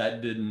 Ultimately,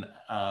 that didn't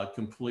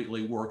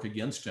completely work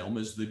against him,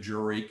 as the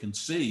jury can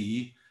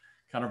see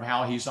kind of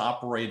how he's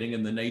operating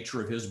and the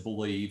nature of his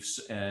beliefs.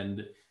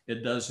 And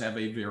it does have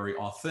a very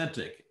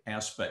authentic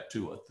aspect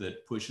to it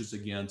that pushes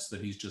against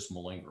that he's just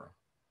malingering.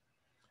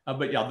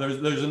 But yeah,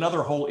 there's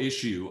another whole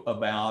issue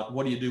about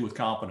what do you do with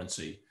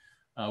competency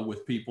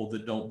with people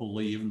that don't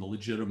believe in the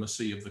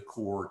legitimacy of the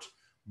court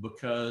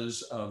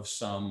because of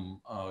some,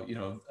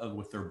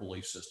 with their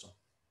belief system.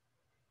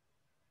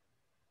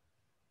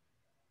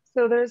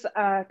 So there's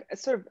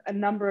sort of a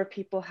number of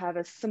people have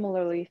a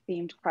similarly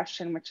themed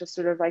question, which is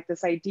sort of like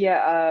this idea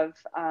of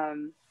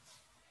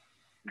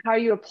how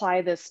you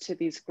apply this to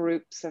these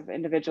groups of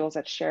individuals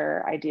that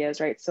share ideas,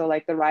 right? So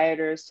like the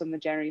rioters from the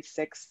January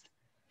 6th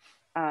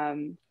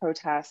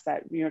protests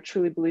that,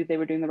 truly believe they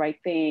were doing the right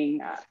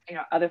thing.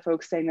 Other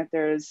folks saying that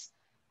there's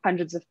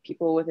hundreds of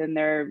people within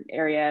their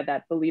area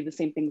that believe the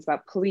same things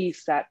about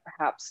police that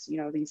perhaps,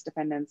 these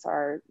defendants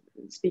are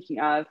speaking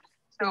of.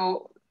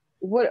 So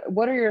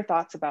what are your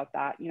thoughts about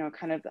that?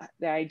 Kind of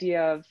the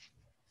idea of,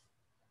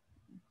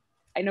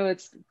 I know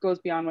it goes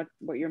beyond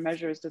what your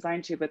measure is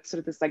designed to, but sort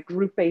of this like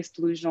group-based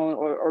delusional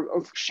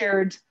or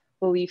shared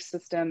belief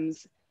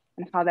systems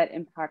and how that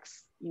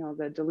impacts,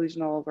 the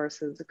delusional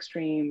versus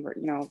extreme,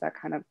 or, that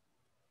kind of.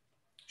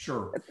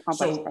 Sure.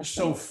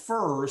 So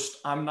first,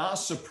 I'm not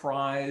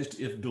surprised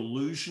if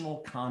delusional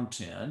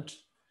content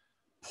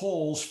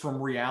pulls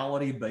from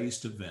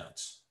reality-based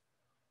events,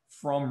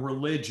 from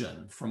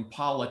religion, from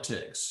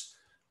politics.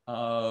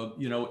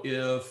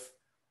 If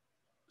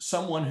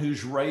someone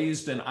who's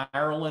raised in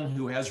Ireland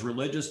who has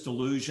religious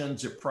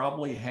delusions, it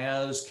probably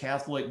has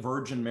Catholic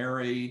Virgin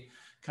Mary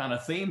kind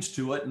of themes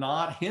to it,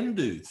 not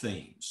Hindu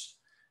themes.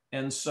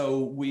 And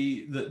so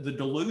the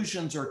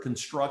delusions are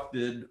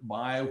constructed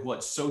by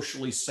what's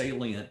socially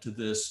salient to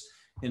this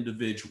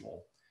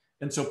individual.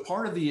 And so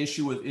part of the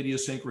issue with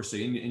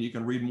idiosyncrasy, and you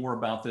can read more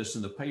about this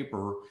in the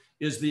paper,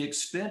 is the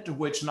extent to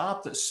which,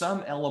 not that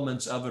some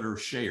elements of it are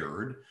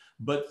shared,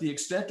 but the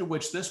extent to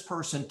which this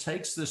person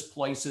takes this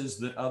places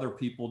that other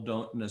people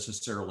don't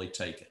necessarily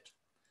take it.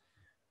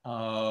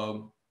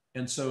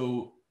 And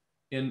so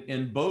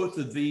in both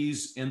of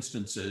these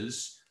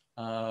instances,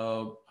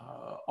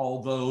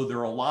 although there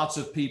are lots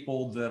of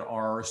people that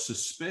are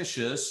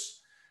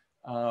suspicious,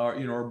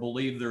 or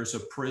believe there's a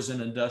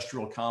prison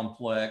industrial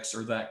complex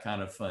or that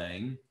kind of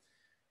thing,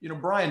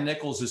 Brian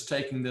Nichols is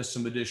taking this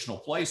some additional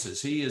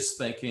places. He is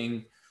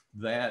thinking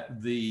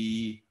that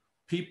the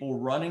people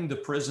running the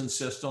prison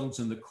systems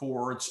and the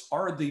courts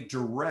are the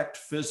direct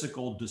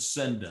physical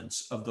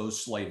descendants of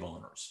those slave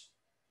owners.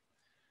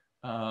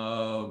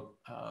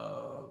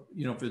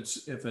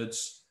 If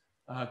it's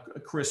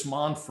Chris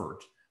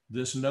Montfort,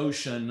 this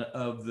notion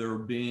of there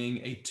being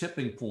a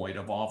tipping point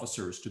of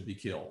officers to be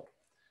killed.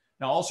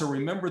 Now, also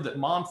remember that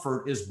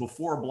Montfort is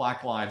before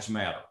Black Lives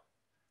Matter.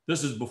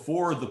 This is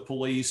before the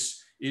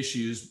police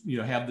issues,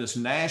 have this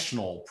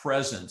national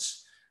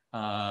presence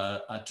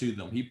to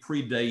them. He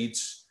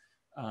predates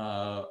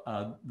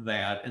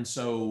that. And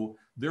so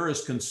there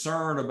is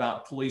concern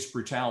about police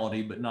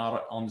brutality, but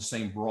not on the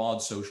same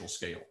broad social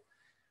scale.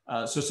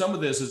 So some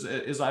of this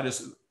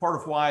is part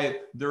of why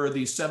there are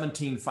these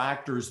 17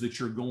 factors that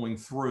you're going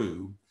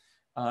through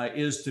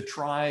is to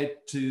try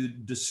to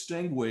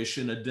distinguish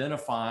and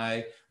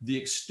identify the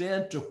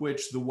extent to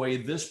which the way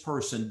this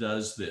person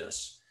does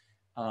this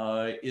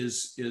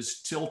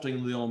is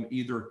tilting them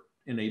either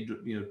in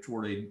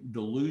toward a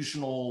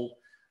delusional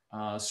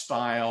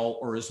style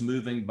or is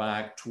moving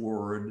back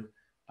toward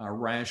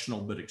rational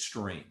but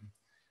extreme.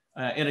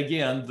 And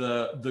again,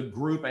 the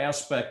group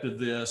aspect of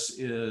this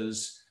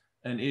is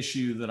an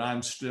issue that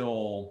I'm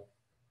still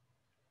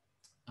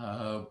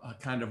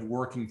kind of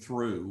working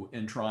through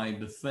and trying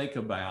to think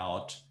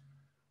about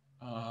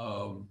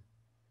that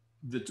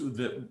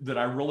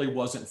I really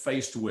wasn't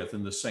faced with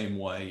in the same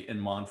way in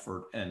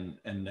Montfort and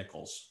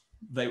Nichols.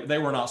 They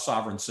were not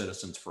sovereign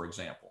citizens, for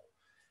example.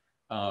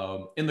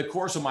 In the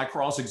course of my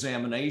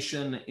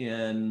cross-examination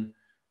in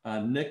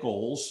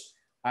Nichols,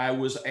 I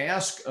was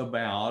asked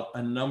about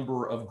a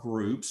number of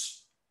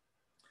groups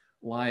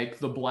like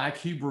the Black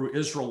Hebrew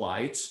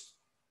Israelites,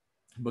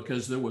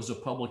 because there was a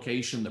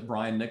publication that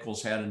Brian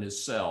Nichols had in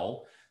his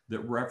cell that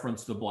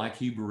referenced the Black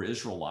Hebrew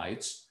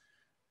Israelites,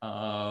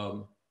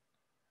 and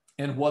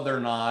whether or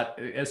not,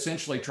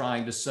 essentially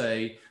trying to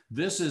say,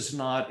 this is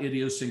not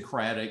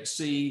idiosyncratic.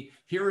 See,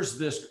 here's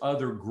this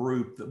other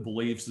group that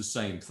believes the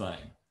same thing.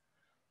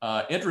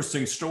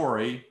 Interesting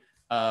story.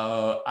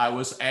 I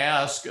was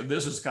asked,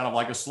 this is kind of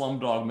like a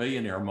Slumdog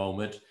Millionaire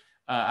moment.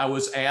 I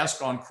was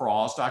asked on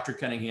cross, Dr.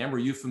 Cunningham, are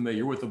you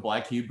familiar with the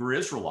Black Hebrew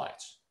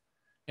Israelites?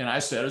 And I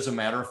said, as a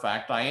matter of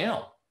fact, I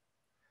am.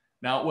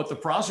 Now, what the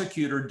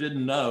prosecutor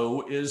didn't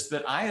know is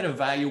that I had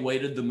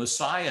evaluated the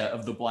Messiah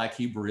of the Black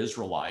Hebrew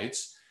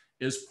Israelites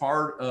as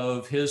part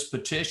of his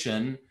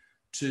petition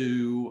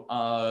to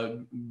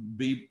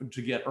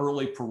get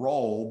early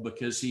parole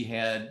because he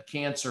had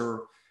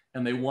cancer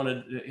and they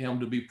wanted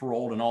him to be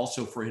paroled, and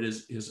also for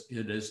his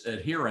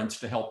adherents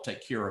to help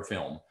take care of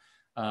him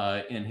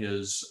in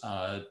his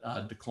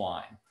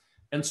decline.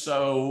 And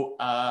so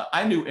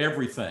I knew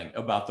everything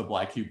about the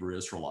Black Hebrew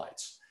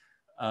Israelites.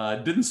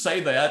 Didn't say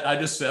that. I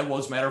just said, well,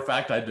 as a matter of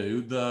fact, I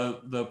do.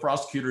 The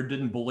prosecutor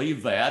didn't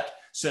believe that,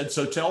 said,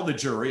 so tell the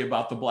jury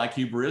about the Black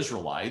Hebrew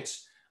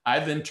Israelites. I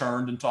then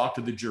turned and talked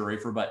to the jury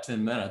for about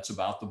 10 minutes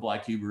about the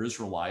Black Hebrew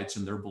Israelites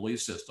and their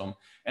belief system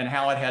and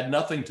how it had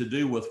nothing to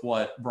do with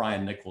what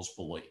Brian Nichols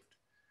believed.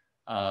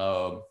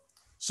 So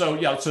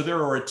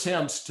there are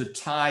attempts to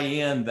tie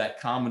in that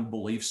common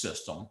belief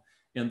system.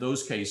 In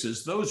those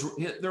cases,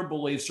 their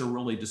beliefs are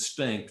really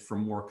distinct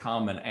from more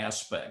common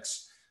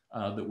aspects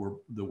that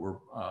were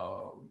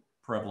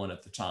prevalent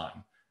at the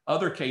time.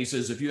 Other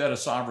cases, if you had a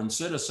sovereign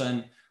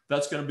citizen,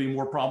 that's going to be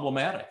more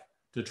problematic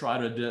to try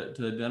to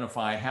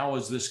identify how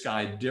is this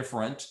guy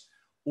different,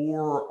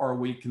 or are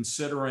we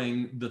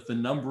considering that the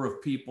number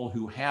of people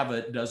who have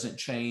it doesn't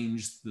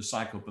change the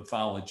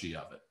psychopathology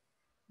of it?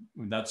 I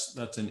mean, that's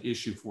an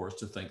issue for us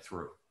to think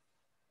through.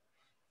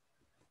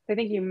 I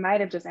think you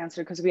might have just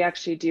answered, because we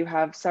actually do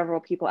have several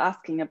people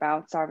asking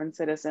about sovereign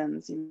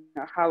citizens. You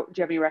know, do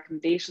you have any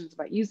recommendations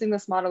about using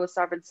this model with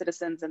sovereign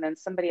citizens? And then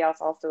somebody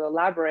else also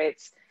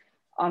elaborates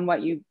on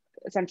what you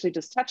essentially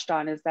just touched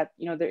on, is that,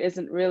 you know, there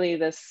isn't really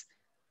this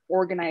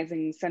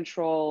organizing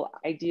central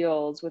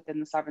ideals within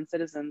the sovereign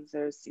citizens.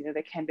 There's, you know,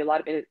 there can be a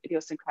lot of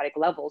idiosyncratic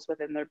levels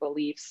within their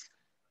beliefs.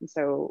 And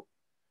so,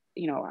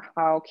 you know,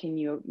 how can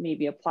you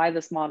maybe apply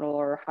this model,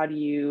 or how do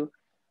you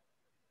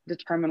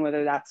determine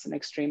whether that's an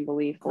extreme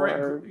belief?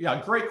 Or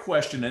great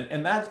question.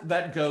 And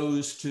that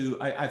goes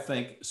to, I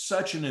think,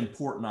 such an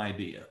important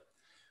idea,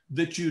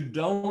 that you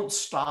don't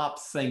stop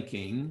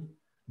thinking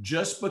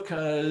just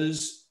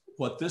because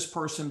what this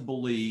person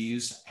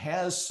believes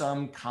has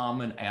some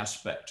common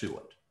aspect to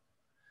it.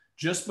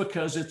 Just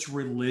because it's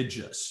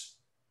religious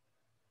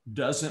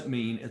doesn't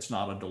mean it's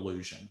not a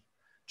delusion.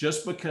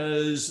 Just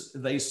because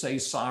they say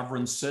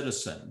sovereign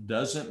citizen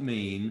doesn't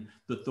mean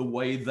that the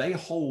way they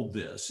hold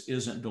this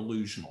isn't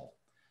delusional.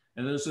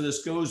 And so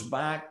this goes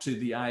back to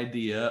the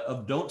idea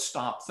of don't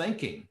stop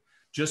thinking.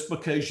 Just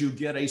because you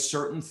get a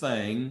certain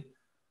thing,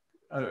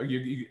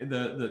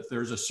 that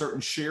there's a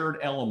certain shared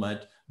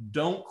element,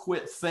 don't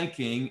quit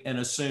thinking and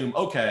assume,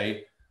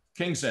 okay,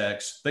 King's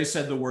X, they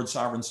said the word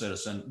sovereign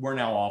citizen, we're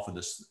now off of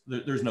this.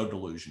 There's no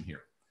delusion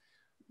here.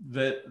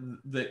 That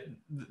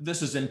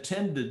this is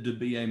intended to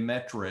be a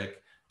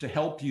metric to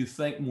help you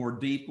think more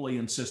deeply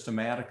and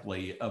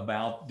systematically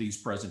about these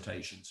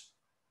presentations.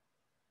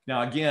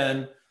 Now,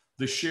 again,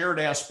 the shared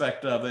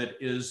aspect of it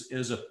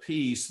is a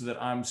piece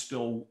that I'm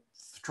still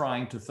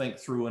trying to think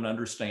through and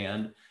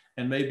understand,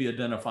 and maybe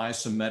identify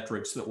some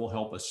metrics that will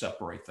help us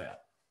separate that.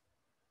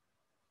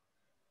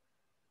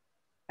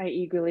 I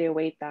eagerly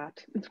await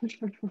that.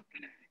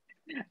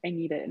 I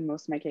need it in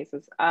most of my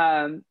cases.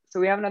 So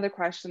we have another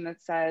question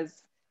that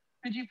says,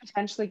 could you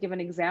potentially give an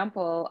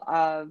example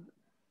of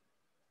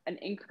an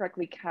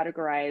incorrectly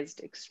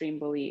categorized extreme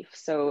belief?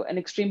 So an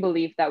extreme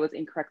belief that was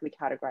incorrectly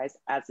categorized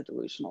as a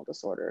delusional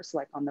disorder. So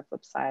like on the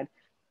flip side.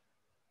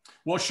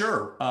 Well,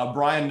 sure.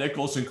 Brian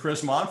Nichols and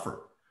Chris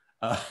Monfort,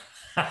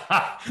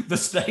 the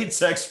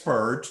state's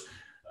expert,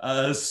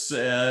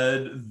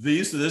 said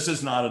this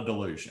is not a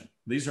delusion.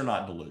 These are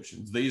not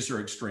delusions. These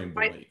are extreme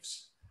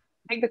beliefs.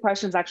 I think the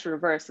question is actually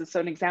reversed. So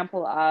an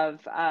example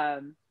of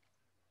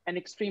an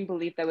extreme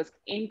belief that was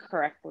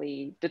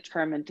incorrectly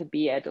determined to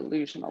be a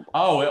delusional belief.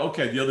 Oh,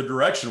 okay. The other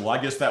direction. Well,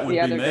 I guess that would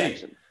be me.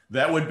 Direction.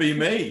 That would be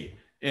me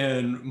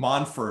in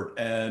Monfort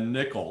and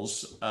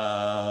Nichols.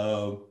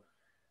 I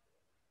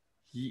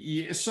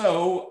mean,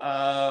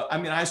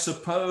 I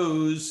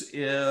suppose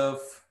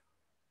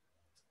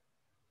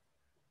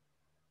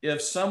if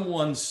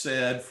someone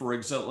said, for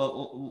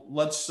example,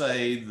 let's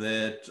say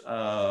that,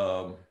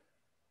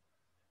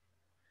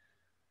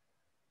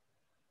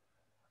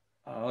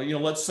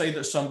 let's say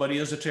that somebody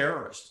is a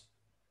terrorist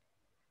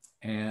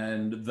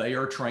and they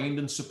are trained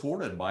and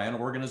supported by an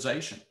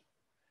organization,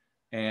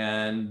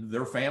 and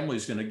their family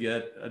is going to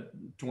get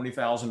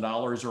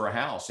 $20,000 or a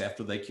house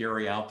after they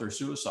carry out their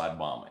suicide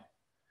bombing.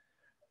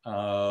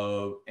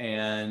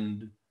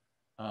 And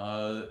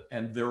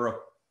they're a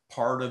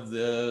part of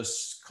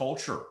this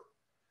culture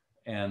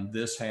And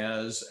this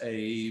has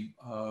a,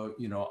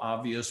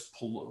 obvious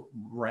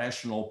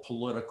rational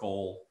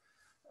political,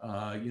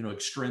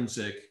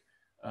 extrinsic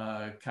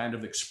kind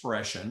of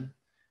expression.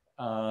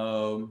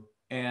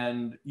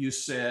 And you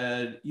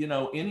said,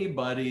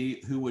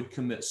 anybody who would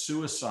commit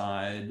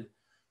suicide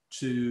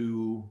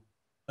to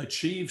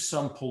achieve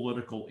some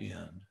political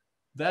end,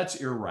 that's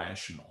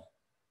irrational.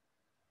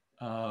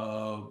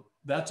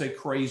 That's a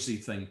crazy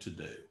thing to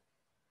do.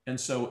 And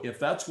so if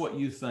that's what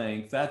you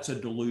think, that's a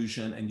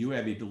delusion and you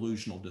have a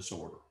delusional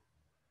disorder.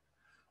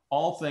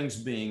 All things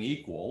being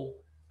equal,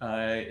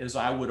 as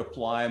I would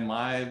apply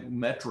my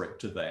metric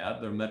to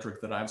that, the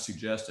metric that I've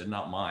suggested,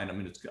 not mine. I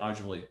mean, it's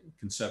obviously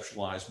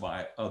conceptualized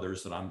by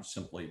others that I'm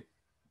simply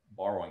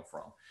borrowing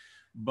from.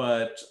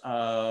 But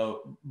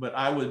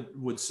I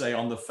would say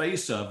on the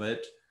face of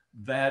it,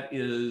 that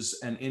is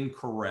an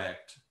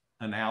incorrect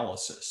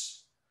analysis.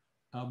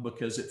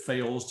 Because it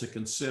fails to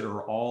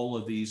consider all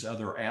of these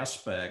other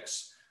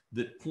aspects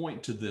that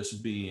point to this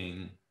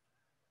being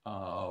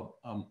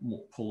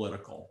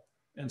political.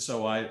 And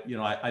so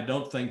I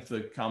don't think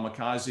the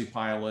kamikaze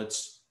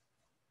pilots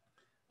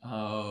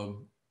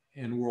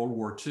in World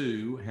War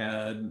II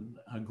had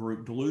a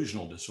group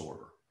delusional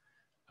disorder.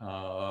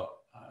 I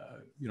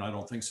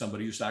don't think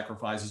somebody who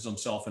sacrifices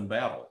himself in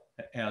battle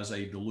has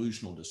a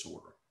delusional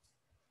disorder.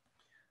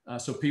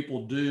 So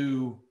people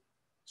do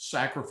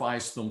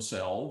sacrifice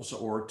themselves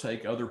or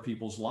take other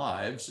people's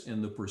lives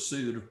in the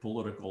pursuit of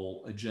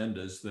political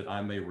agendas that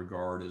I may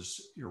regard as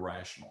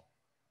irrational.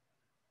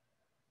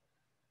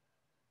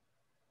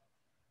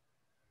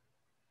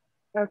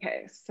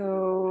 Okay,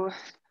 so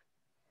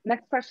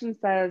next question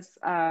says,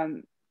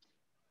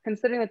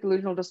 considering that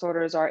delusional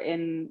disorders are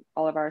in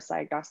all of our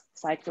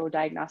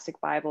psychodiagnostic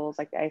Bibles,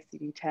 like the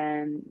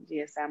ICD-10,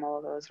 DSM, all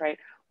of those, right?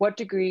 What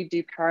degree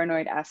do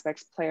paranoid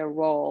aspects play a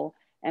role,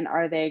 and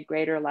are they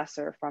greater or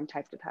lesser from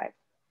type to type?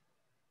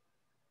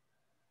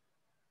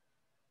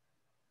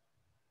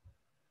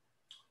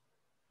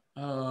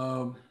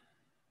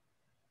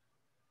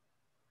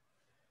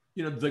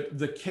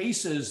 The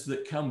cases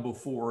that come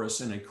before us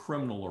in a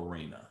criminal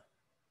arena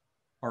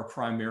are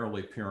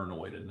primarily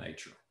paranoid in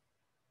nature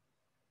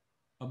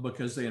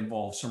because they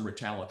involve some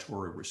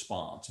retaliatory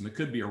response. I mean, it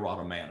could be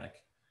erotomanic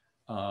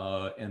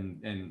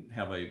and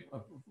have a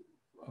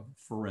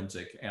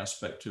forensic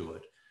aspect to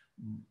it.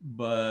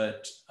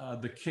 But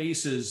the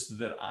cases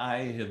that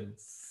I have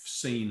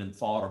seen and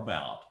thought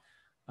about,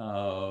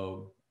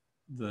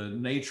 the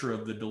nature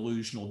of the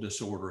delusional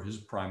disorder has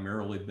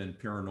primarily been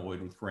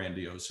paranoid with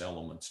grandiose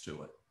elements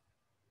to it.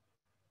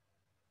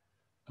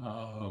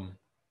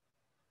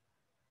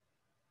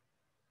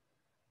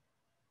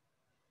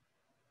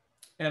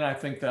 And I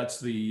think that's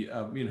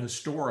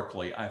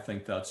historically, I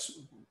think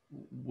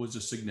was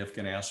a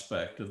significant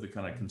aspect of the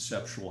kind of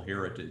conceptual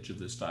heritage of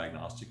this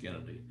diagnostic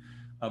entity.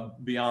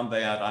 Beyond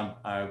that,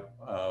 I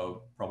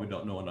probably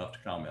don't know enough to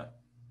comment.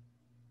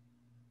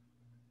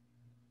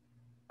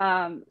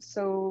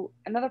 So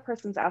another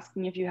person's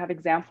asking if you have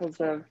examples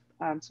of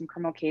some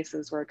criminal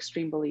cases where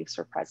extreme beliefs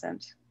are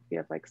present. If you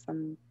have like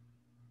some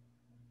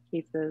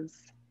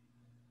cases,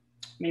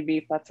 maybe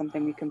if that's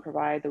something we can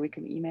provide that we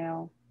can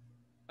email.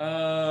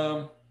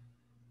 Yeah,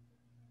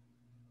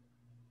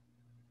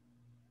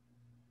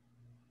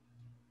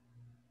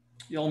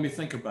 let me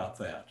think about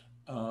that.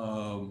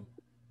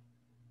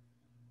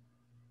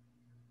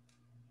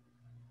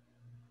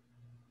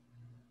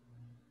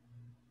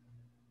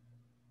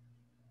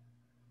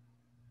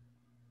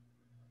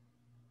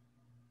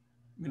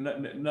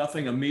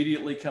 Nothing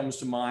immediately comes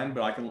to mind,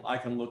 but I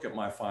can look at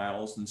my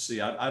files and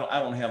see. I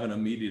don't have an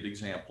immediate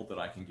example that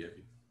I can give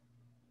you.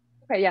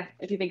 Okay, yeah.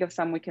 If you think of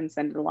some, we can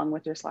send it along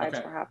with your slides,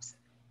 okay, perhaps.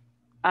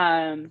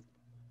 So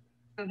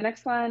the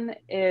next one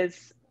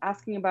is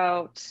asking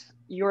about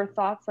your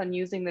thoughts on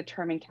using the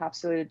term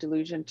encapsulated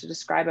delusion to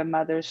describe a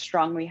mother's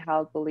strongly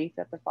held belief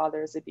that the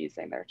father is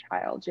abusing their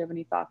child. Do you have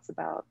any thoughts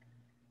about?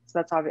 So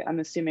that's obvious. I'm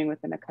assuming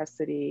within a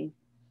custody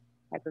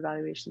type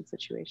evaluation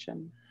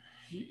situation.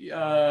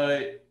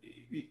 Yeah,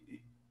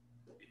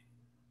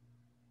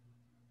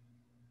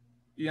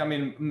 I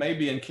mean,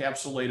 maybe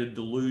encapsulated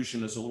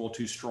delusion is a little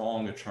too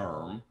strong a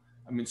term.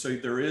 I mean, so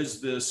there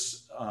is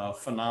this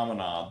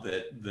phenomena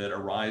that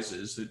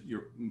arises that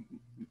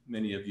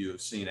many of you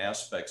have seen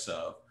aspects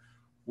of,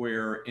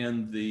 where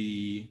in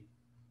the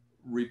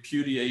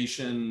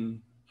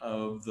repudiation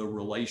of the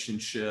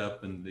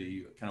relationship and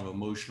the kind of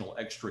emotional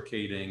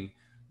extricating,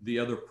 the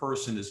other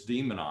person is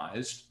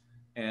demonized.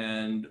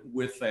 And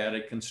with that,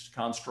 a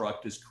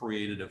construct is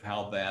created of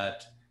how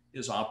that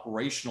is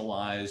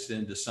operationalized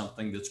into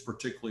something that's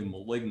particularly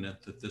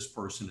malignant that this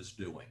person is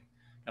doing,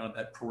 kind of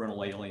that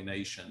parental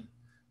alienation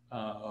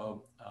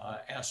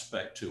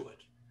aspect to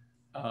it.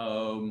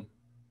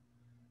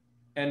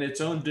 And its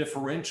own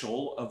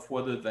differential of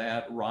whether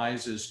that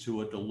rises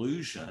to a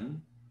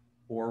delusion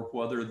or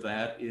whether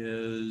that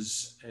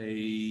is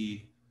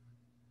a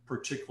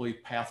particularly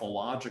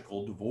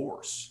pathological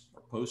divorce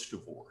or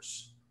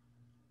post-divorce.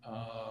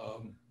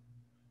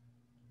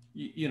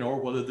 you know, or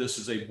whether this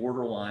is a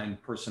borderline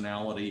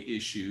personality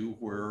issue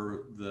where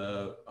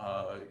the,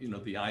 you know,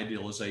 the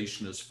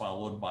idealization is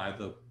followed by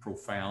the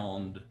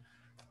profound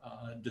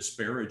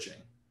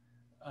disparaging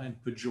and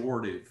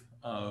pejorative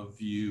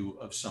view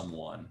of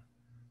someone.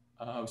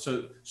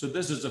 So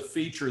this is a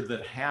feature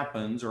that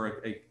happens,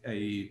 or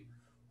a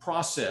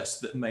process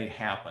that may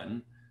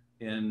happen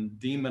in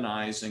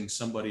demonizing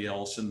somebody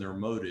else and their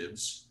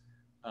motives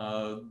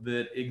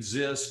that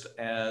exist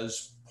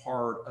as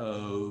part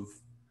of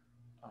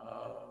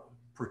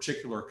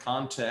particular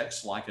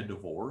contexts like a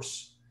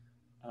divorce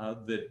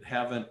that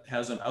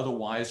hasn't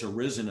otherwise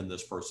arisen in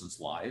this person's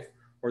life,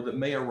 or that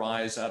may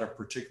arise out of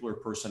particular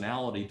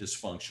personality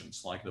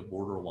dysfunctions like the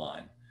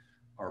borderline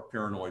or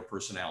paranoid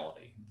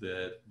personality,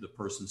 that the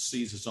person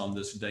seizes on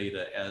this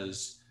data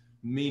as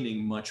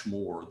meaning much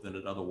more than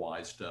it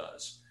otherwise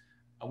does.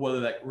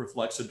 Whether that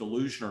reflects a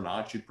delusion or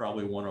not, you'd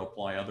probably want to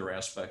apply other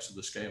aspects of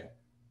the scale.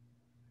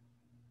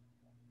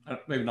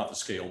 Maybe not the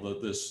scale,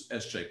 this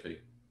SJP.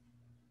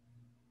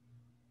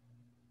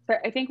 So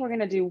I think we're going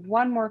to do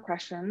one more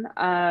question.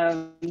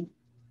 And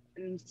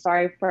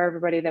sorry for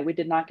everybody that we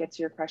did not get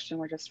to your question.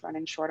 We're just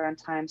running short on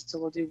time. So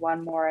we'll do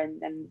one more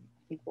and then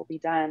I think we'll be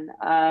done.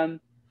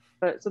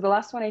 So the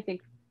last one, I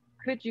think,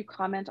 could you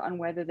comment on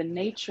whether the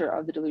nature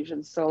of the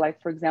delusions, so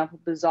like, for example,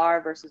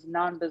 bizarre versus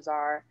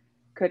non-bizarre,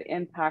 could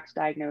impact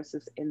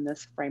diagnosis in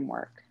this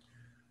framework?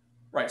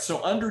 Right.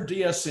 So under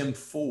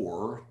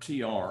DSM-4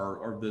 TR,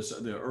 or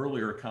the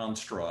earlier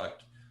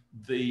construct,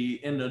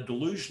 in a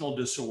delusional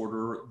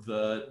disorder,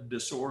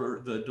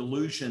 the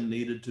delusion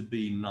needed to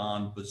be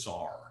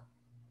non-bizarre.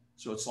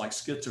 So it's like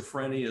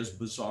schizophrenia is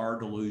bizarre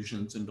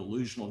delusions and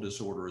delusional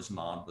disorder is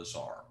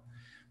non-bizarre.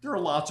 There are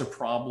lots of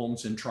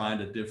problems in trying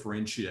to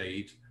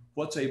differentiate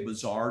what's a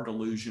bizarre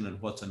delusion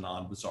and what's a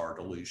non-bizarre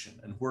delusion,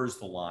 and where's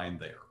the line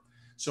there.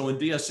 So in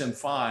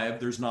DSM-5,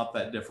 there's not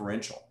that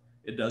differential.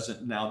 It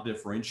doesn't now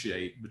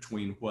differentiate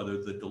between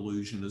whether the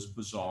delusion is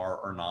bizarre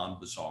or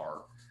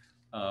non-bizarre,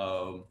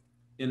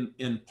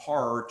 in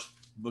part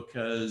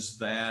because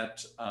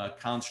that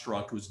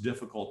construct was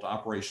difficult to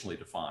operationally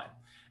define.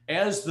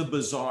 As the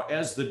bizarre,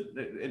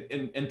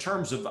 in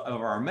terms of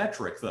our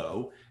metric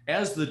though,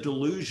 as the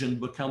delusion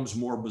becomes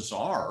more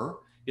bizarre,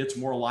 it's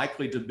more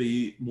likely to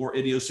be more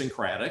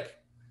idiosyncratic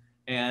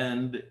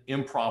and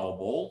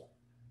improbable,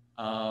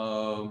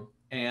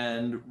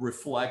 and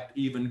reflect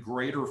even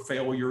greater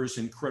failures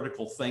in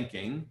critical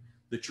thinking,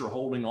 that you're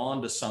holding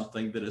on to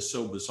something that is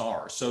so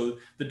bizarre. So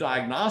the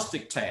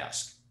diagnostic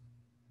task,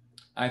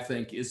 I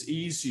think, is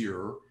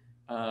easier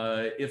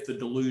if the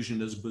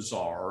delusion is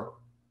bizarre.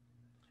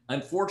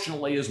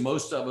 Unfortunately, as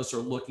most of us are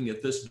looking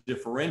at this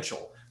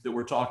differential that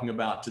we're talking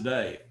about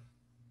today,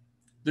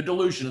 the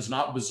delusion is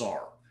not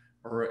bizarre,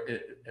 or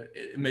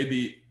it may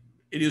be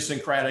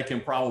idiosyncratic,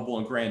 improbable,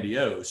 and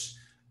grandiose,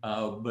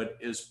 but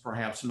is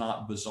perhaps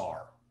not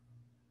bizarre.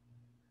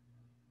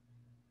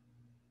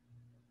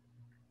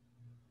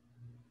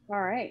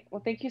 All right.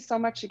 Well, thank you so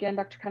much again,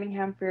 Dr.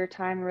 Cunningham, for your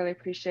time. I really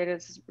appreciate it.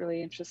 This is a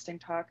really interesting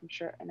talk, I'm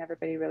sure, and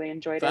everybody really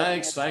enjoyed it.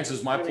 Thanks.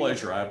 It's my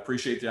pleasure. I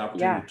appreciate the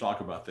opportunity to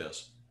talk about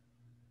this.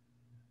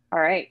 All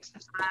right.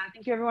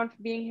 Thank you everyone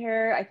for being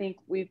here. I think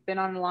we've been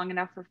on long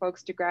enough for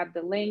folks to grab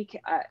the link.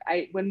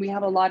 When we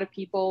have a lot of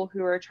people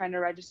who are trying to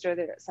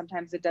register,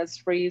 sometimes it does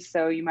freeze.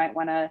 So you might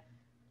want to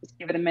just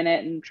give it a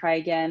minute and try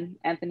again.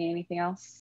 Anthony, anything else?